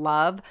labor of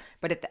love.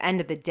 But at the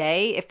end of the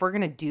day, if we're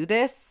going to do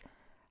this,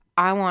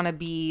 I want to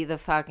be the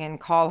fucking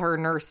call her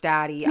nurse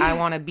daddy. I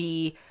want to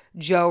be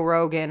Joe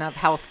Rogan of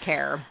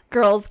healthcare.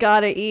 Girls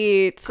gotta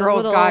eat.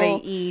 Girls gotta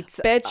eat.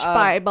 Bitch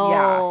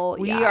Bible.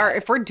 Yeah. We are,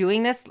 if we're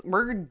doing this,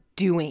 we're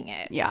doing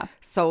it. Yeah.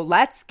 So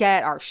let's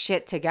get our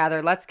shit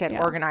together. Let's get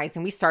organized.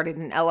 And we started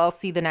an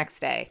LLC the next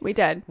day. We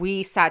did.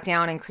 We sat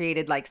down and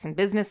created like some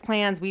business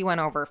plans. We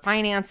went over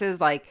finances.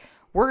 Like,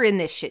 we're in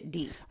this shit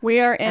deep. We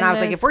are in this. And I was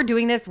like, if we're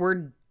doing this,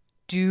 we're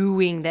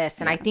doing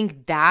this. And I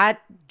think that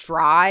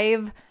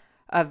drive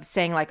of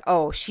saying like,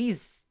 oh,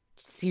 she's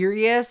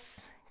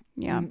serious.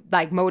 Yeah.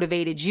 Like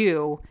motivated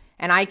you,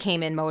 and I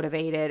came in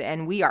motivated,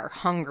 and we are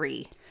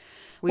hungry.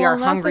 We are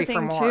hungry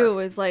for more. That's the thing too,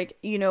 is like,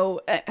 you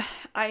know,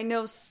 I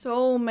know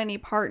so many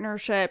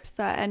partnerships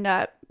that end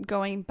up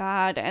going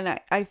bad, and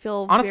I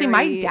feel honestly,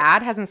 my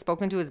dad hasn't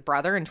spoken to his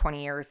brother in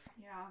 20 years.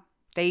 Yeah.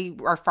 They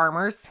are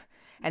farmers,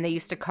 and they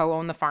used to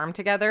co-own the farm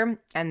together,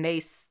 and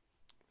they,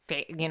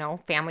 you know,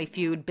 family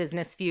feud,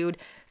 business feud.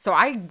 So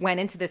I went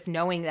into this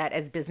knowing that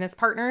as business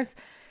partners,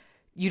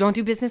 you don't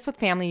do business with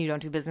family, you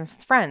don't do business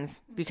with friends,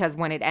 because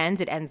when it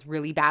ends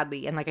really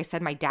badly. And like I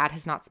said, my dad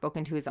has not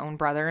spoken to his own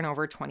brother in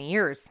over 20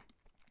 years.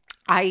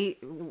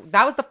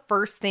 That was the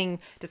first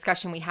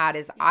discussion we had,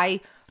 is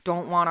I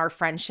don't want our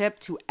friendship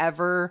to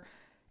ever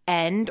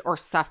end or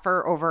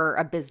suffer over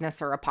a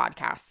business or a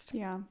podcast.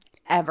 Yeah.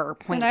 Ever.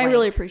 And I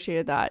really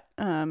appreciated that.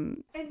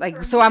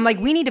 So I'm like,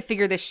 we need to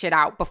figure this shit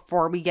out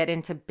before we get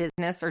into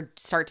business or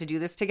start to do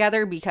this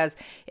together, because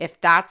if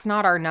that's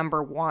not our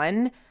number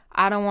one,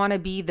 I don't want to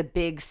be the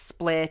big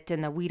split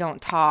and the we don't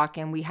talk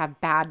and we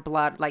have bad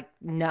blood. Like,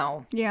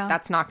 no. Yeah.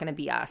 That's not going to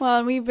be us. Well,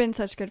 and we've been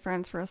such good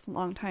friends for a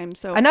long time.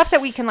 So enough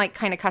that we can like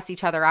kind of cuss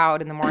each other out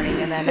in the morning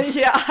and then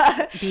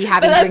be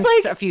having drinks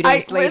like, a few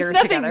days later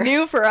it's together. It's nothing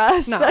new for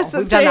us. No, that's the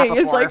we've thing. done that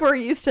before. It's like we're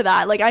used to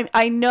that. Like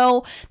I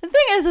know, the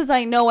thing is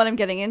I know what I'm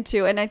getting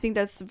into, and I think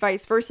that's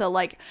vice versa.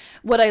 Like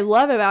what I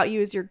love about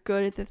you is you're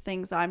good at the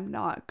things I'm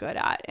not good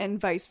at,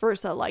 and vice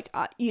versa. Like,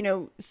 you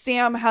know,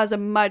 Sam has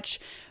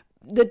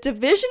the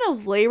division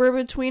of labor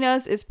between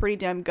us is pretty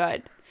damn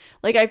good.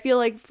 Like, I feel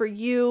like for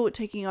you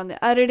taking on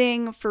the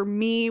editing, for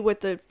me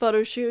with the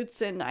photo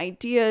shoots and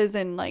ideas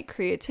and like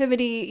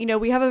creativity, you know,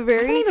 we have a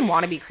very... I don't even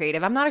want to be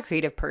creative. I'm not a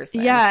creative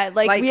person. Yeah.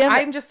 Like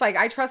I'm just like,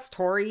 I trust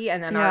Tori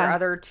and then our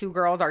other two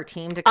girls, our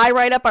team. I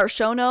write up our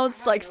show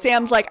notes. Like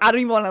Sam's like, I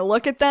don't even want to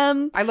look at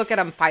them. I look at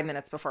them 5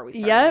 minutes before we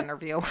start the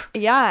interview.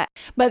 Yeah.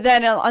 But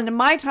then on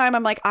my time,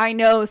 I'm like, I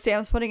know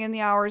Sam's putting in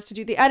the hours to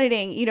do the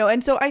editing, you know?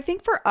 And so I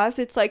think for us,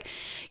 it's like,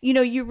 you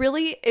know, you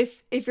really,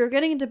 if you're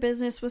getting into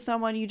business with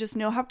someone, you just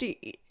have to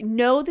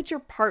know that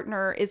your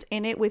partner is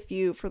in it with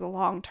you for the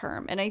long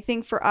term. And I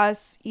think for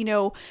us, you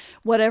know,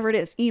 whatever it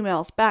is,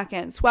 emails,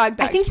 backend, swag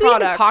bags, I think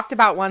products. we even talked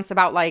about once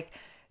about like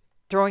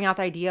throwing out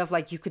the idea of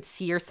like you could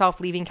see yourself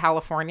leaving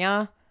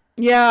California.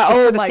 Yeah.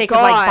 Just for the my sake God.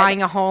 of like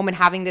buying a home and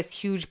having this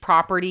huge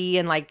property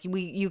and like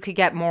you could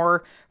get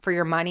more for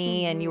your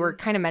money. And you were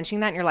kind of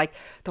mentioning that and you're like,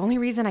 the only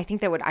reason I think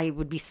that I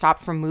would be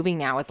stopped from moving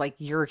now is like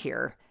you're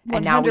here.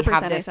 And now we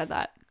have this, I said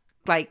that.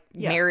 Like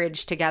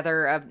marriage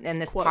together in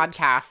this Quote.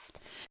 podcast.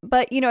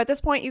 But, you know, at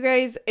this point, you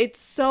guys,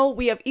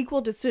 we have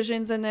equal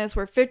decisions in this.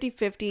 We're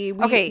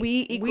 50-50.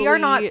 We are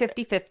not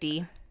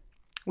 50-50.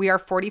 We are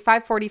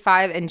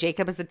 45-45 and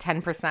Jacob is a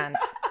 10%.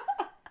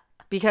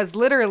 Because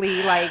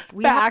literally, like,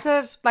 we have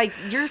to, like,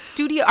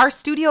 our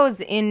studio is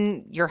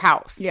in your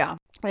house. Yeah,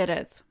 it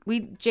is.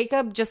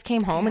 Jacob just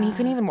came home and he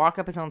couldn't even walk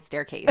up his own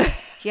staircase.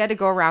 He had to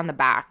go around the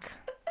back.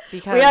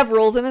 Because we have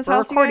rules in this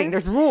house. Recording.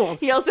 There's rules.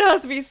 He also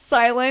has to be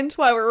silent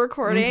while we're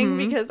recording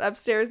because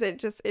upstairs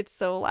it's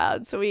so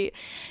loud. So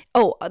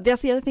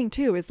that's the other thing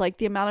too, is like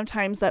the amount of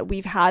times that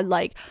we've had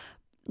like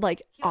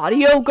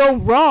audio go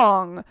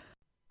wrong.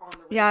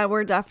 Yeah,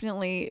 we're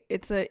definitely,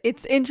 it's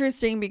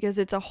interesting because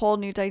it's a whole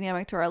new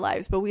dynamic to our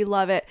lives, but we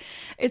love it.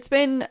 It's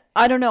been,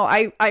 I don't know,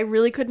 I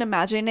really couldn't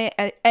imagine it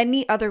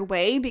any other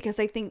way because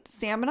I think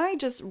Sam and I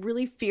just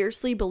really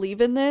fiercely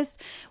believe in this.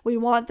 We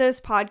want this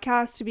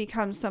podcast to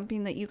become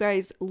something that you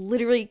guys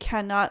literally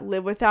cannot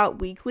live without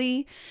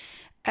weekly.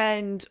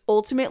 And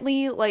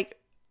ultimately, like,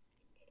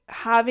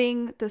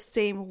 having the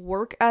same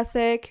work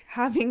ethic,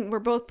 we're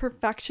both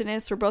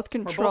perfectionists, we're both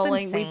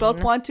controlling, we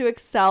both want to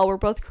excel, we're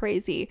both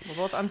crazy, we're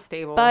both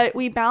unstable, but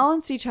we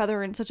balance each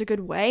other in such a good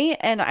way.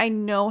 And I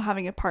know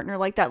having a partner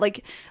like that,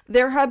 like,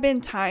 there have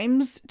been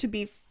times, to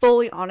be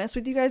fully honest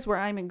with you guys, where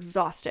I'm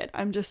exhausted.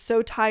 I'm just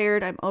so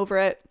tired. I'm over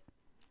it.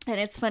 And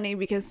it's funny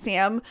because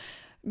Sam,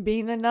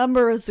 being the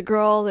numbers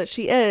girl that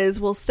she is,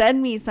 will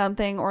send me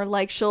something, or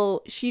like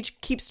she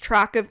keeps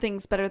track of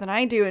things better than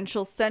I do, and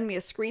she'll send me a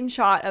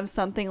screenshot of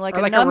something like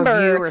a number, a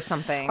review or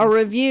something, a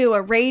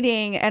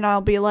rating, and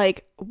I'll be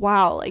like,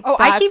 wow, like,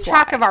 I keep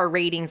track of our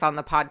ratings on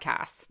the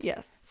podcast.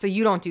 Yes. So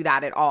you don't do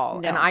that at all.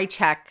 No. And I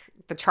check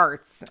the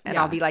charts and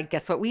I'll be like,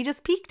 guess what we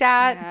just peaked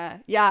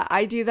at? Yeah,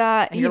 I do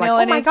that. And you're like,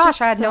 oh my gosh,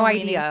 I had no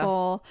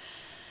idea.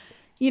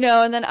 You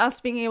know, and then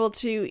us being able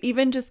to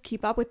even just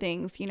keep up with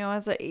things, you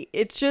know,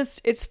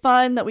 it's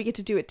fun that we get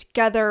to do it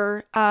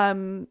together.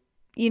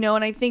 You know,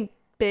 and I think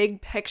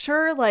big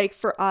picture, like,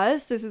 for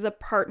us, this is a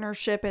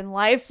partnership in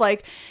life.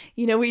 Like,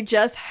 you know, we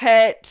just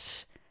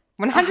hit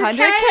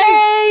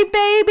 100K,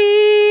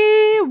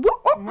 baby.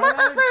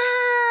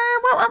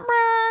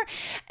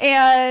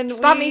 And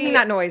stop making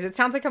that noise. It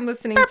sounds like I'm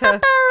listening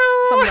to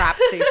some rap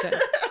station.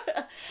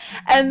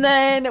 And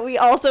then we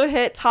also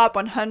hit top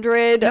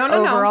 100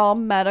 overall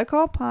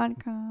medical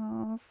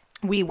podcasts.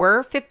 We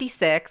were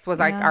 56 was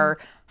like our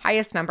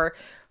highest number.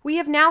 We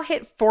have now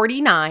hit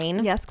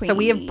 49. Yes, queen. So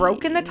we have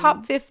broken the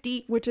top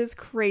 50. Which is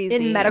crazy.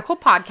 In medical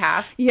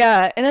podcasts.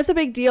 Yeah, and that's a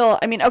big deal.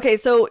 I mean, okay,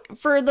 so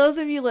for those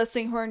of you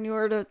listening who are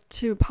newer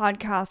to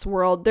podcast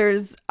world,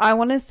 there's, I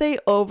want to say,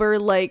 over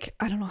like,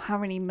 I don't know how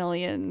many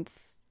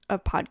millions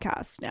of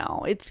podcasts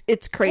now.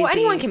 It's crazy. Well,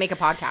 anyone can make a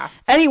podcast.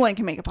 Anyone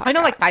can make a podcast. I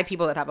know like 5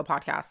 people that have a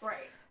podcast. Right.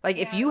 Like,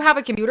 if you have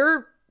a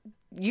computer,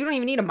 you don't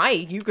even need a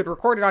mic. You could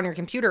record it on your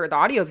computer. The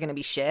audio is going to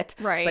be shit.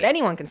 Right. But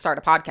anyone can start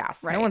a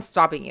podcast. Right. No one's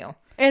stopping you.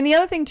 And the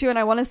other thing too, and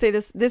I want to say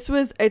this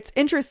it's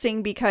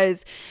interesting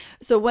because,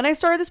 so when I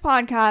started this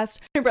podcast,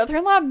 my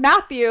brother-in-law,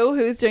 Matthew,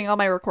 who's doing all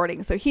my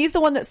recording, so he's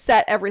the one that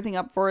set everything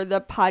up for the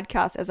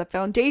podcast as a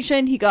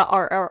foundation. He got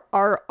our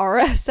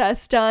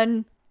RSS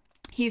done.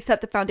 He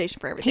set the foundation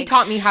for everything. He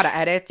taught me how to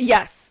edit.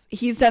 Yes.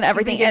 He's done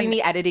everything. He's been giving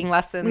me editing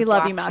lessons. We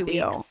love you,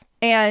 Matthew.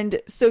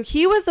 And so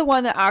he was the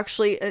one that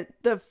actually,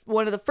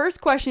 one of the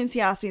first questions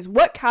he asked me is,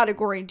 what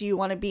category do you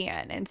want to be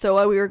in? And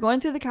so we were going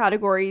through the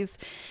categories,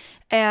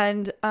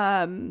 and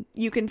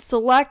you can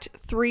select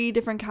 3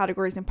 different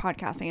categories in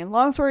podcasting. And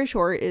long story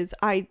short is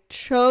I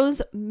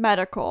chose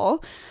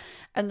medical.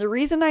 And the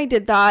reason I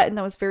did that, and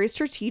that was very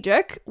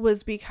strategic,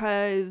 was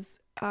because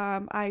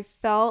I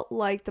felt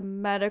like the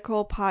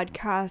medical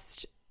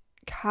podcast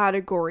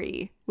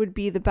category would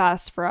be the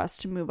best for us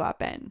to move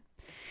up in.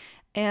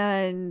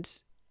 And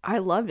I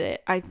loved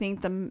it. I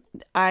think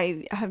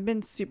I have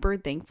been super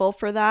thankful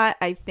for that.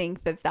 I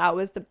think that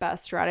was the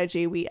best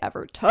strategy we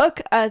ever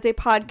took as a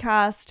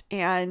podcast.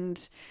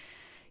 And,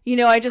 you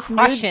know, I just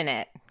crushing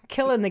it.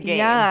 killing the game.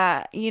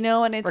 Yeah,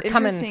 and it's We're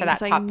coming interesting for that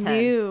because I top 10.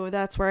 knew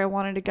that's where I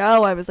wanted to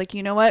go. I was like,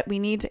 you know what? We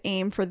need to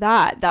aim for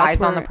that. That's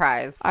Eyes on the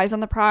prize. Eyes on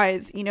the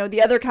prize.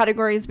 The other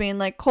categories being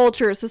like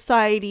culture,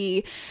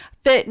 society,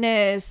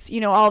 fitness,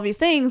 all of these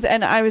things.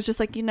 And I was just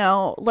like,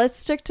 let's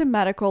stick to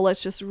medical.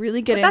 Let's just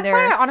really get in there.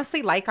 That's why I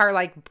honestly like our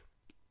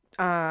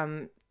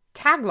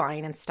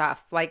tagline and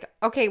stuff. Like,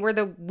 okay, we're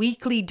the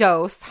weekly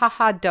dose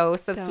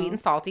of sweet and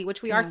salty,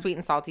 which we are sweet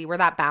and salty. We're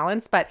that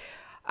balance, but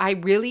I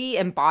really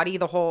embody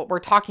we're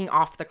talking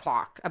off the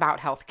clock about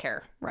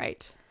healthcare.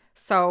 Right.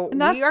 So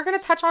we are going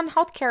to touch on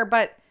healthcare,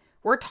 but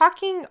we're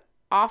talking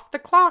off the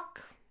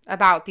clock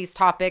about these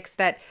topics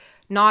that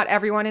not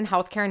everyone in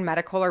healthcare and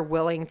medical are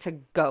willing to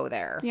go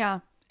there. Yeah.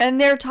 And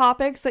they're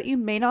topics that you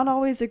may not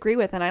always agree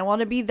with. And I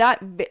want to be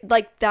that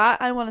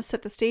I want to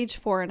set the stage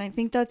for. And I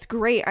think that's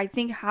great. I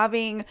think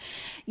having,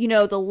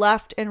 the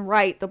left and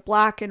right, the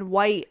black and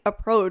white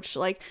approach,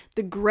 like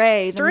the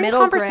gray, Stirring the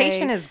middle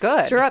conversation gray, is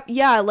good. Stir up.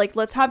 Yeah. Like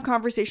let's have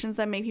conversations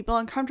that make people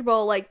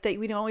uncomfortable, like that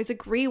we don't always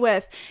agree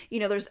with.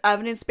 There's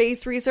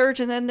evidence-based research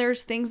and then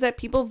there's things that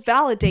people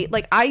validate.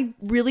 Like I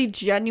really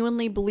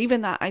genuinely believe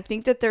in that. I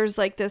think that there's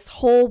like this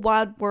whole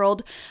wide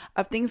world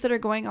of things that are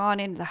going on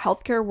in the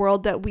healthcare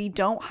world that we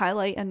don't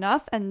highlight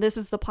enough, and this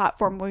is the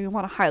platform where we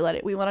want to highlight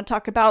it. We want to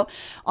talk about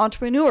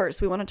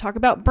entrepreneurs, we want to talk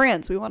about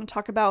brands, we want to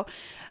talk about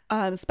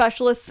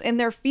specialists in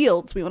their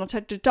fields, we want to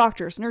talk to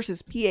doctors,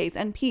 nurses, PAs,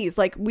 NPs.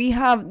 Like we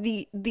have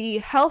the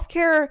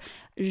healthcare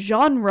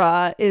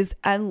genre is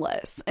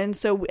endless,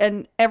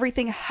 and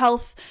everything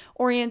health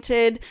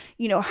oriented,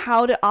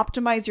 how to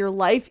optimize your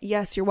life.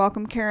 Yes, you're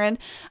welcome, Karen.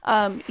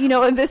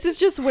 And this is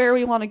just where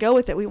we want to go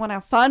with it. We want to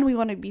have fun, we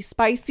want to be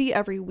spicy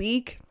every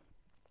week.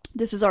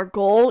 This is our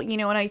goal,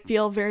 and I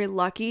feel very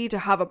lucky to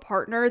have a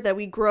partner that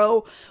we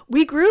grew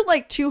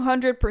like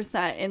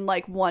 200% in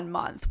like 1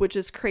 month, which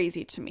is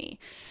crazy to me.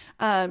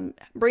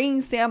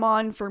 Bringing Sam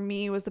on for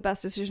me was the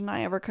best decision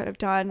I ever could have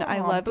done.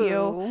 I love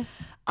you.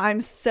 I'm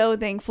so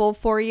thankful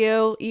for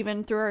you.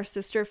 Even through our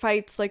sister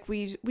fights, like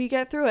we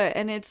get through it,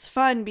 and it's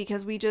fun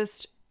because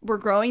we're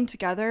growing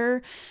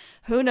together.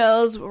 Who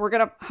knows? We're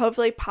going to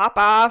hopefully pop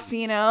off,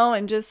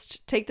 and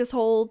just take this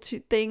whole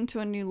thing to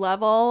a new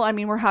level. I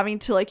mean, we're having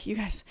to, like, you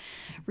guys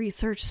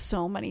research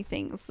so many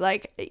things,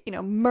 like,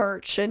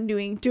 merch and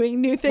doing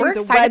new things. We're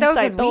excited though,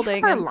 because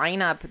building. We have our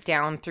lineup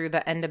down through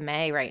the end of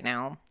May right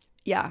now.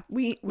 Yeah.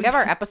 We have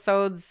our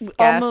episodes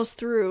almost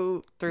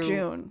through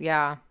June.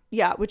 Yeah.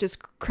 Yeah, which is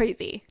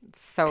crazy.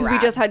 So because we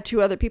just had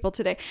 2 other people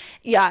today.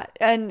 Yeah.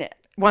 And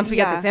once we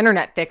get this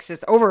internet fixed,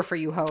 it's over for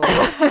you hoes.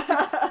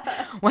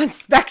 Once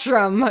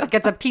Spectrum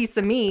gets a piece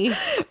of me.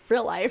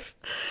 Real life.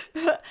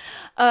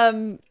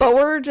 But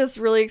we're just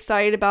really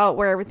excited about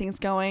where everything's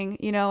going,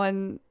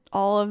 and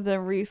all of the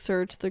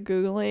research, the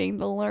Googling,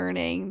 the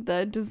learning,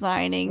 the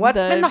designing. What's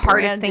been the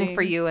hardest thing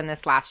for you in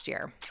this last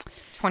year?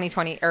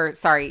 2020,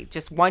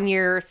 just 1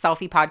 year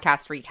Cellfie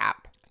podcast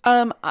recap.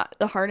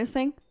 The hardest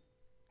thing?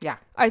 Yeah.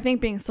 I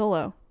think being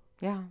solo.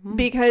 Yeah.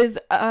 Because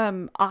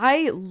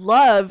I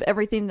love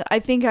everything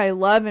I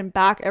love and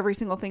back every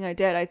single thing I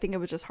did. I think it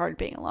was just hard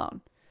being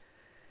alone.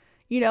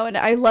 And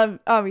I love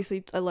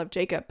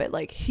Jacob, but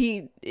like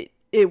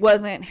it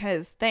wasn't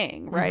his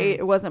thing, right?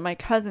 Mm-hmm. It wasn't my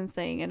cousin's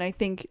thing. And I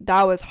think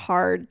that was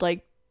hard,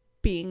 like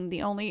being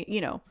the only,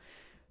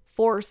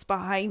 force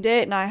behind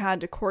it. And I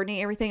had to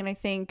coordinate everything. And I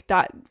think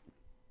that,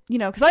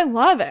 because I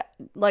love it.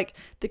 Like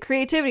the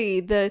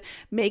creativity, the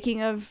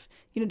making of,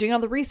 doing all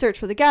the research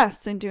for the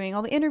guests and doing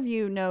all the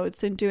interview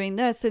notes and doing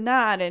this and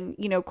that and,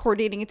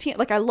 coordinating a team.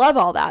 Like I love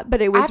all that,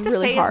 but it was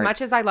really hard. As much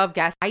as I love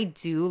guests, I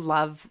do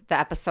love the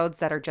episodes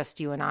that are just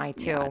you and I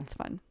too. Yeah, it's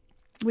fun.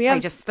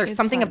 There's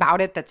something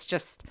about it that's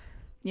just,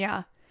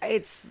 yeah,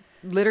 it's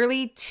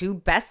literally 2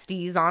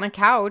 besties on a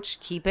couch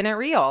keeping it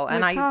real.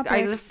 And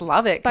I just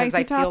love it because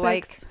I feel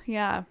like,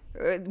 yeah,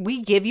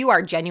 we give you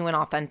our genuine,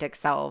 authentic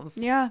selves.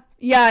 Yeah.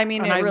 Yeah. I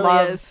mean, it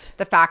really is.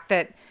 The fact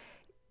that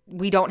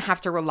we don't have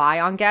to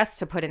rely on guests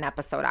to put an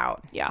episode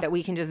out. Yeah. That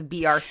we can just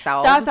be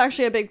ourselves. That's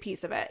actually a big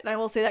piece of it. And I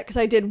will say that because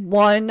I did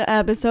 1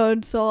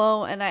 episode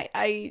solo and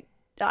I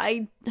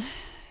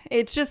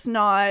it's just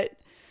not,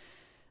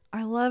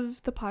 I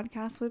love the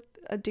podcast with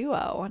a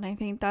duo. And I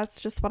think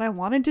that's just what I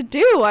wanted to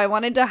do. I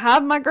wanted to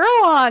have my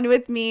girl on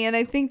with me. And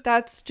I think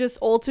that's just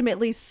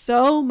ultimately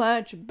so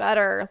much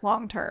better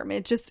long term.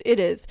 It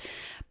is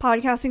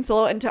podcasting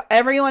solo. And to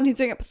everyone who's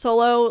doing it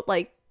solo,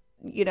 like,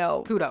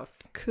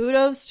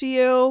 kudos to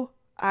you.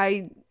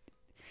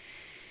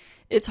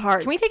 It's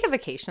hard. Can we take a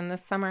vacation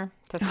this summer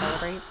to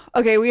celebrate?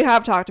 Okay, we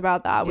have talked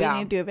about that. We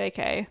need to do a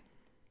vacay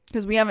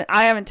because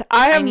I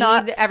have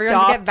not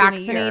everyone to get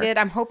vaccinated.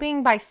 I'm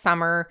hoping by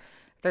summer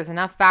there's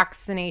enough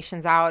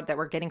vaccinations out that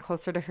we're getting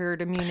closer to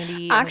herd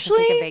immunity.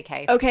 Actually, and we can take a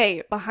vacay.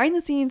 Okay, behind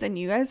the scenes, and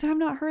you guys have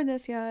not heard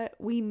this yet,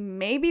 we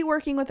may be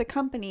working with a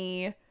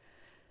company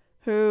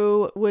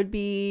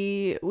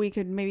we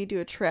could maybe do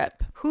a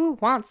trip. Who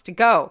wants to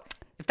go?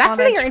 If that's on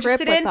something a you're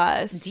trip interested in, with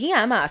us.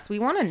 DM us. We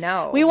want to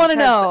know. We want to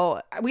because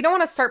know. We don't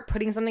want to start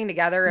putting something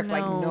together if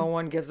like no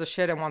one gives a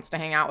shit and wants to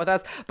hang out with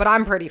us. But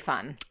I'm pretty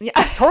fun. Yeah.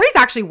 Tori's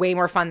actually way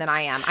more fun than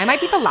I am. I might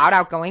be the loud,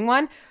 outgoing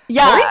one.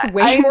 Yeah, Tori's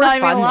way I'm more not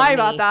fun even lie than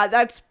about me. that.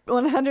 That's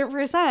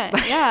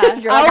 100%. Yeah,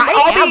 You're like,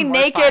 I'll be more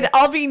naked. fun.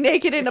 I'll be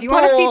naked in If a you pool.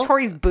 want to see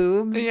Tori's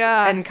boobs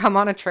and come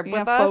on a trip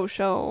with us. Faux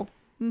show.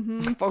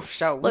 Faux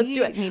show. Let's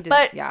do it. Need to,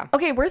 but yeah.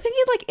 Okay, we're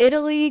thinking like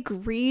Italy,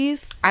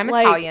 Greece. I'm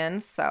like, Italian,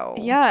 so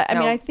yeah. I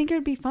mean, I think it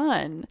would be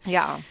fun.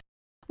 Yeah.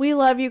 We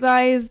love you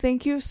guys.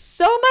 Thank you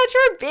so much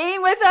for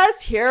being with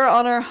us here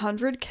on our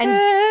 100K.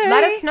 And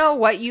let us know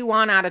what you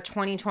want out of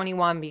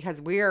 2021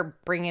 because we are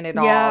bringing it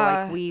all.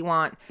 Like we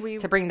want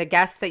to bring the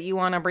guests that you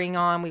want to bring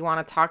on. We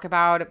want to talk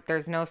about if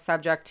there's no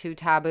subject too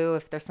taboo,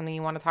 if there's something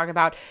you want to talk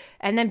about.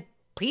 And then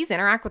please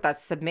interact with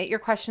us. Submit your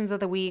questions of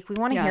the week. We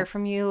want to hear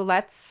from you.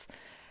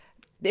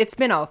 It's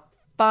been a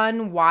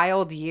fun,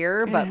 wild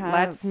year, but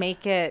let's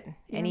make it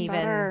an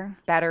even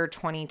better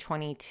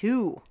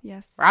 2022.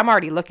 Yes. I'm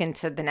already looking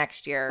to the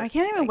next year. I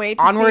can't even wait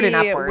to onward see and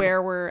upward.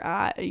 where we're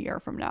at a year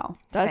from now.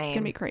 That's going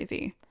to be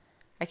crazy.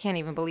 I can't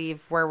even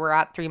believe where we're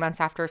at 3 months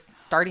after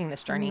starting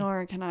this journey.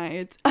 Nor can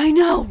I. I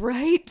know,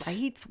 right?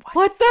 Right?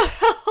 What the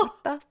hell?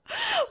 Well,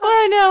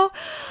 I know.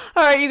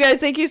 All right, you guys,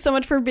 thank you so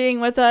much for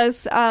being with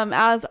us.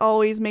 As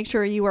always, make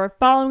sure you are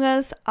following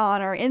us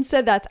on our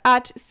Insta. That's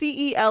at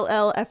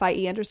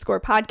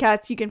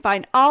CELLFIE_podcasts. You can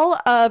find all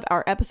of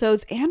our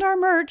episodes and our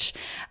merch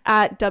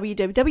at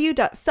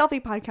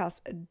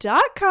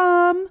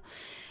www.selfiepodcast.com.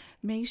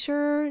 Make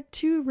sure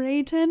to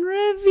rate and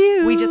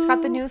review. We just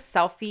got the new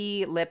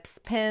Cellfie lips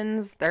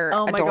pins. They're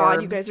oh my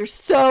god, you guys are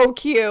so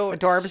cute.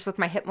 Adorbs with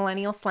my hip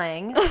millennial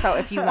slang. So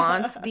if you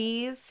want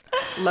these,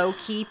 low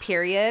key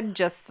period,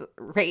 just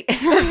rate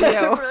and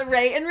review.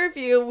 Rate and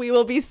review. We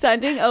will be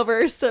sending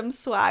over some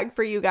swag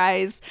for you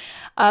guys.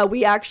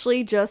 We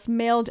actually just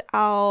mailed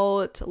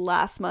out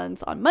last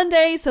month's on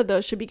Monday, so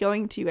those should be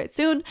going to you guys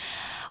soon.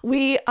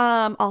 We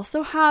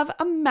also have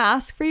a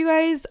mask for you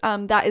guys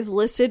that is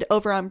listed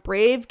over on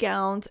bravegowns.com.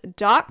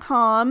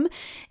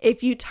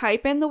 If you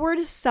type in the word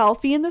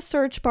selfie in the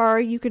search bar,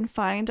 you can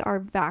find our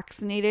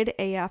vaccinated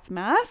AF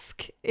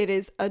mask. It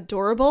is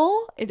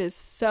adorable. It is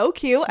so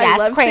cute. Yes,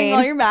 I love seeing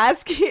all your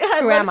masks. I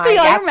love seeing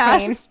all your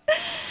masks.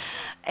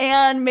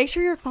 And make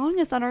sure you're following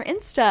us on our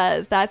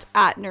Instas. That's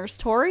at Nurse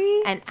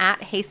Tori. And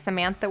at Hey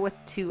Samantha with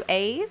 2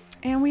 A's.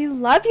 And we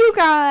love you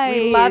guys.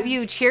 We love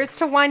you. Cheers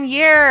to 1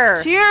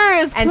 year.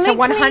 Cheers. And clink, to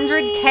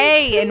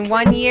 100K in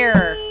 1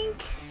 year.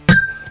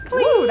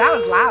 Clink. Ooh, that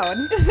was loud.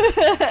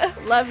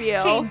 Love you.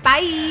 Okay,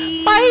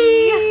 bye.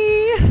 Bye.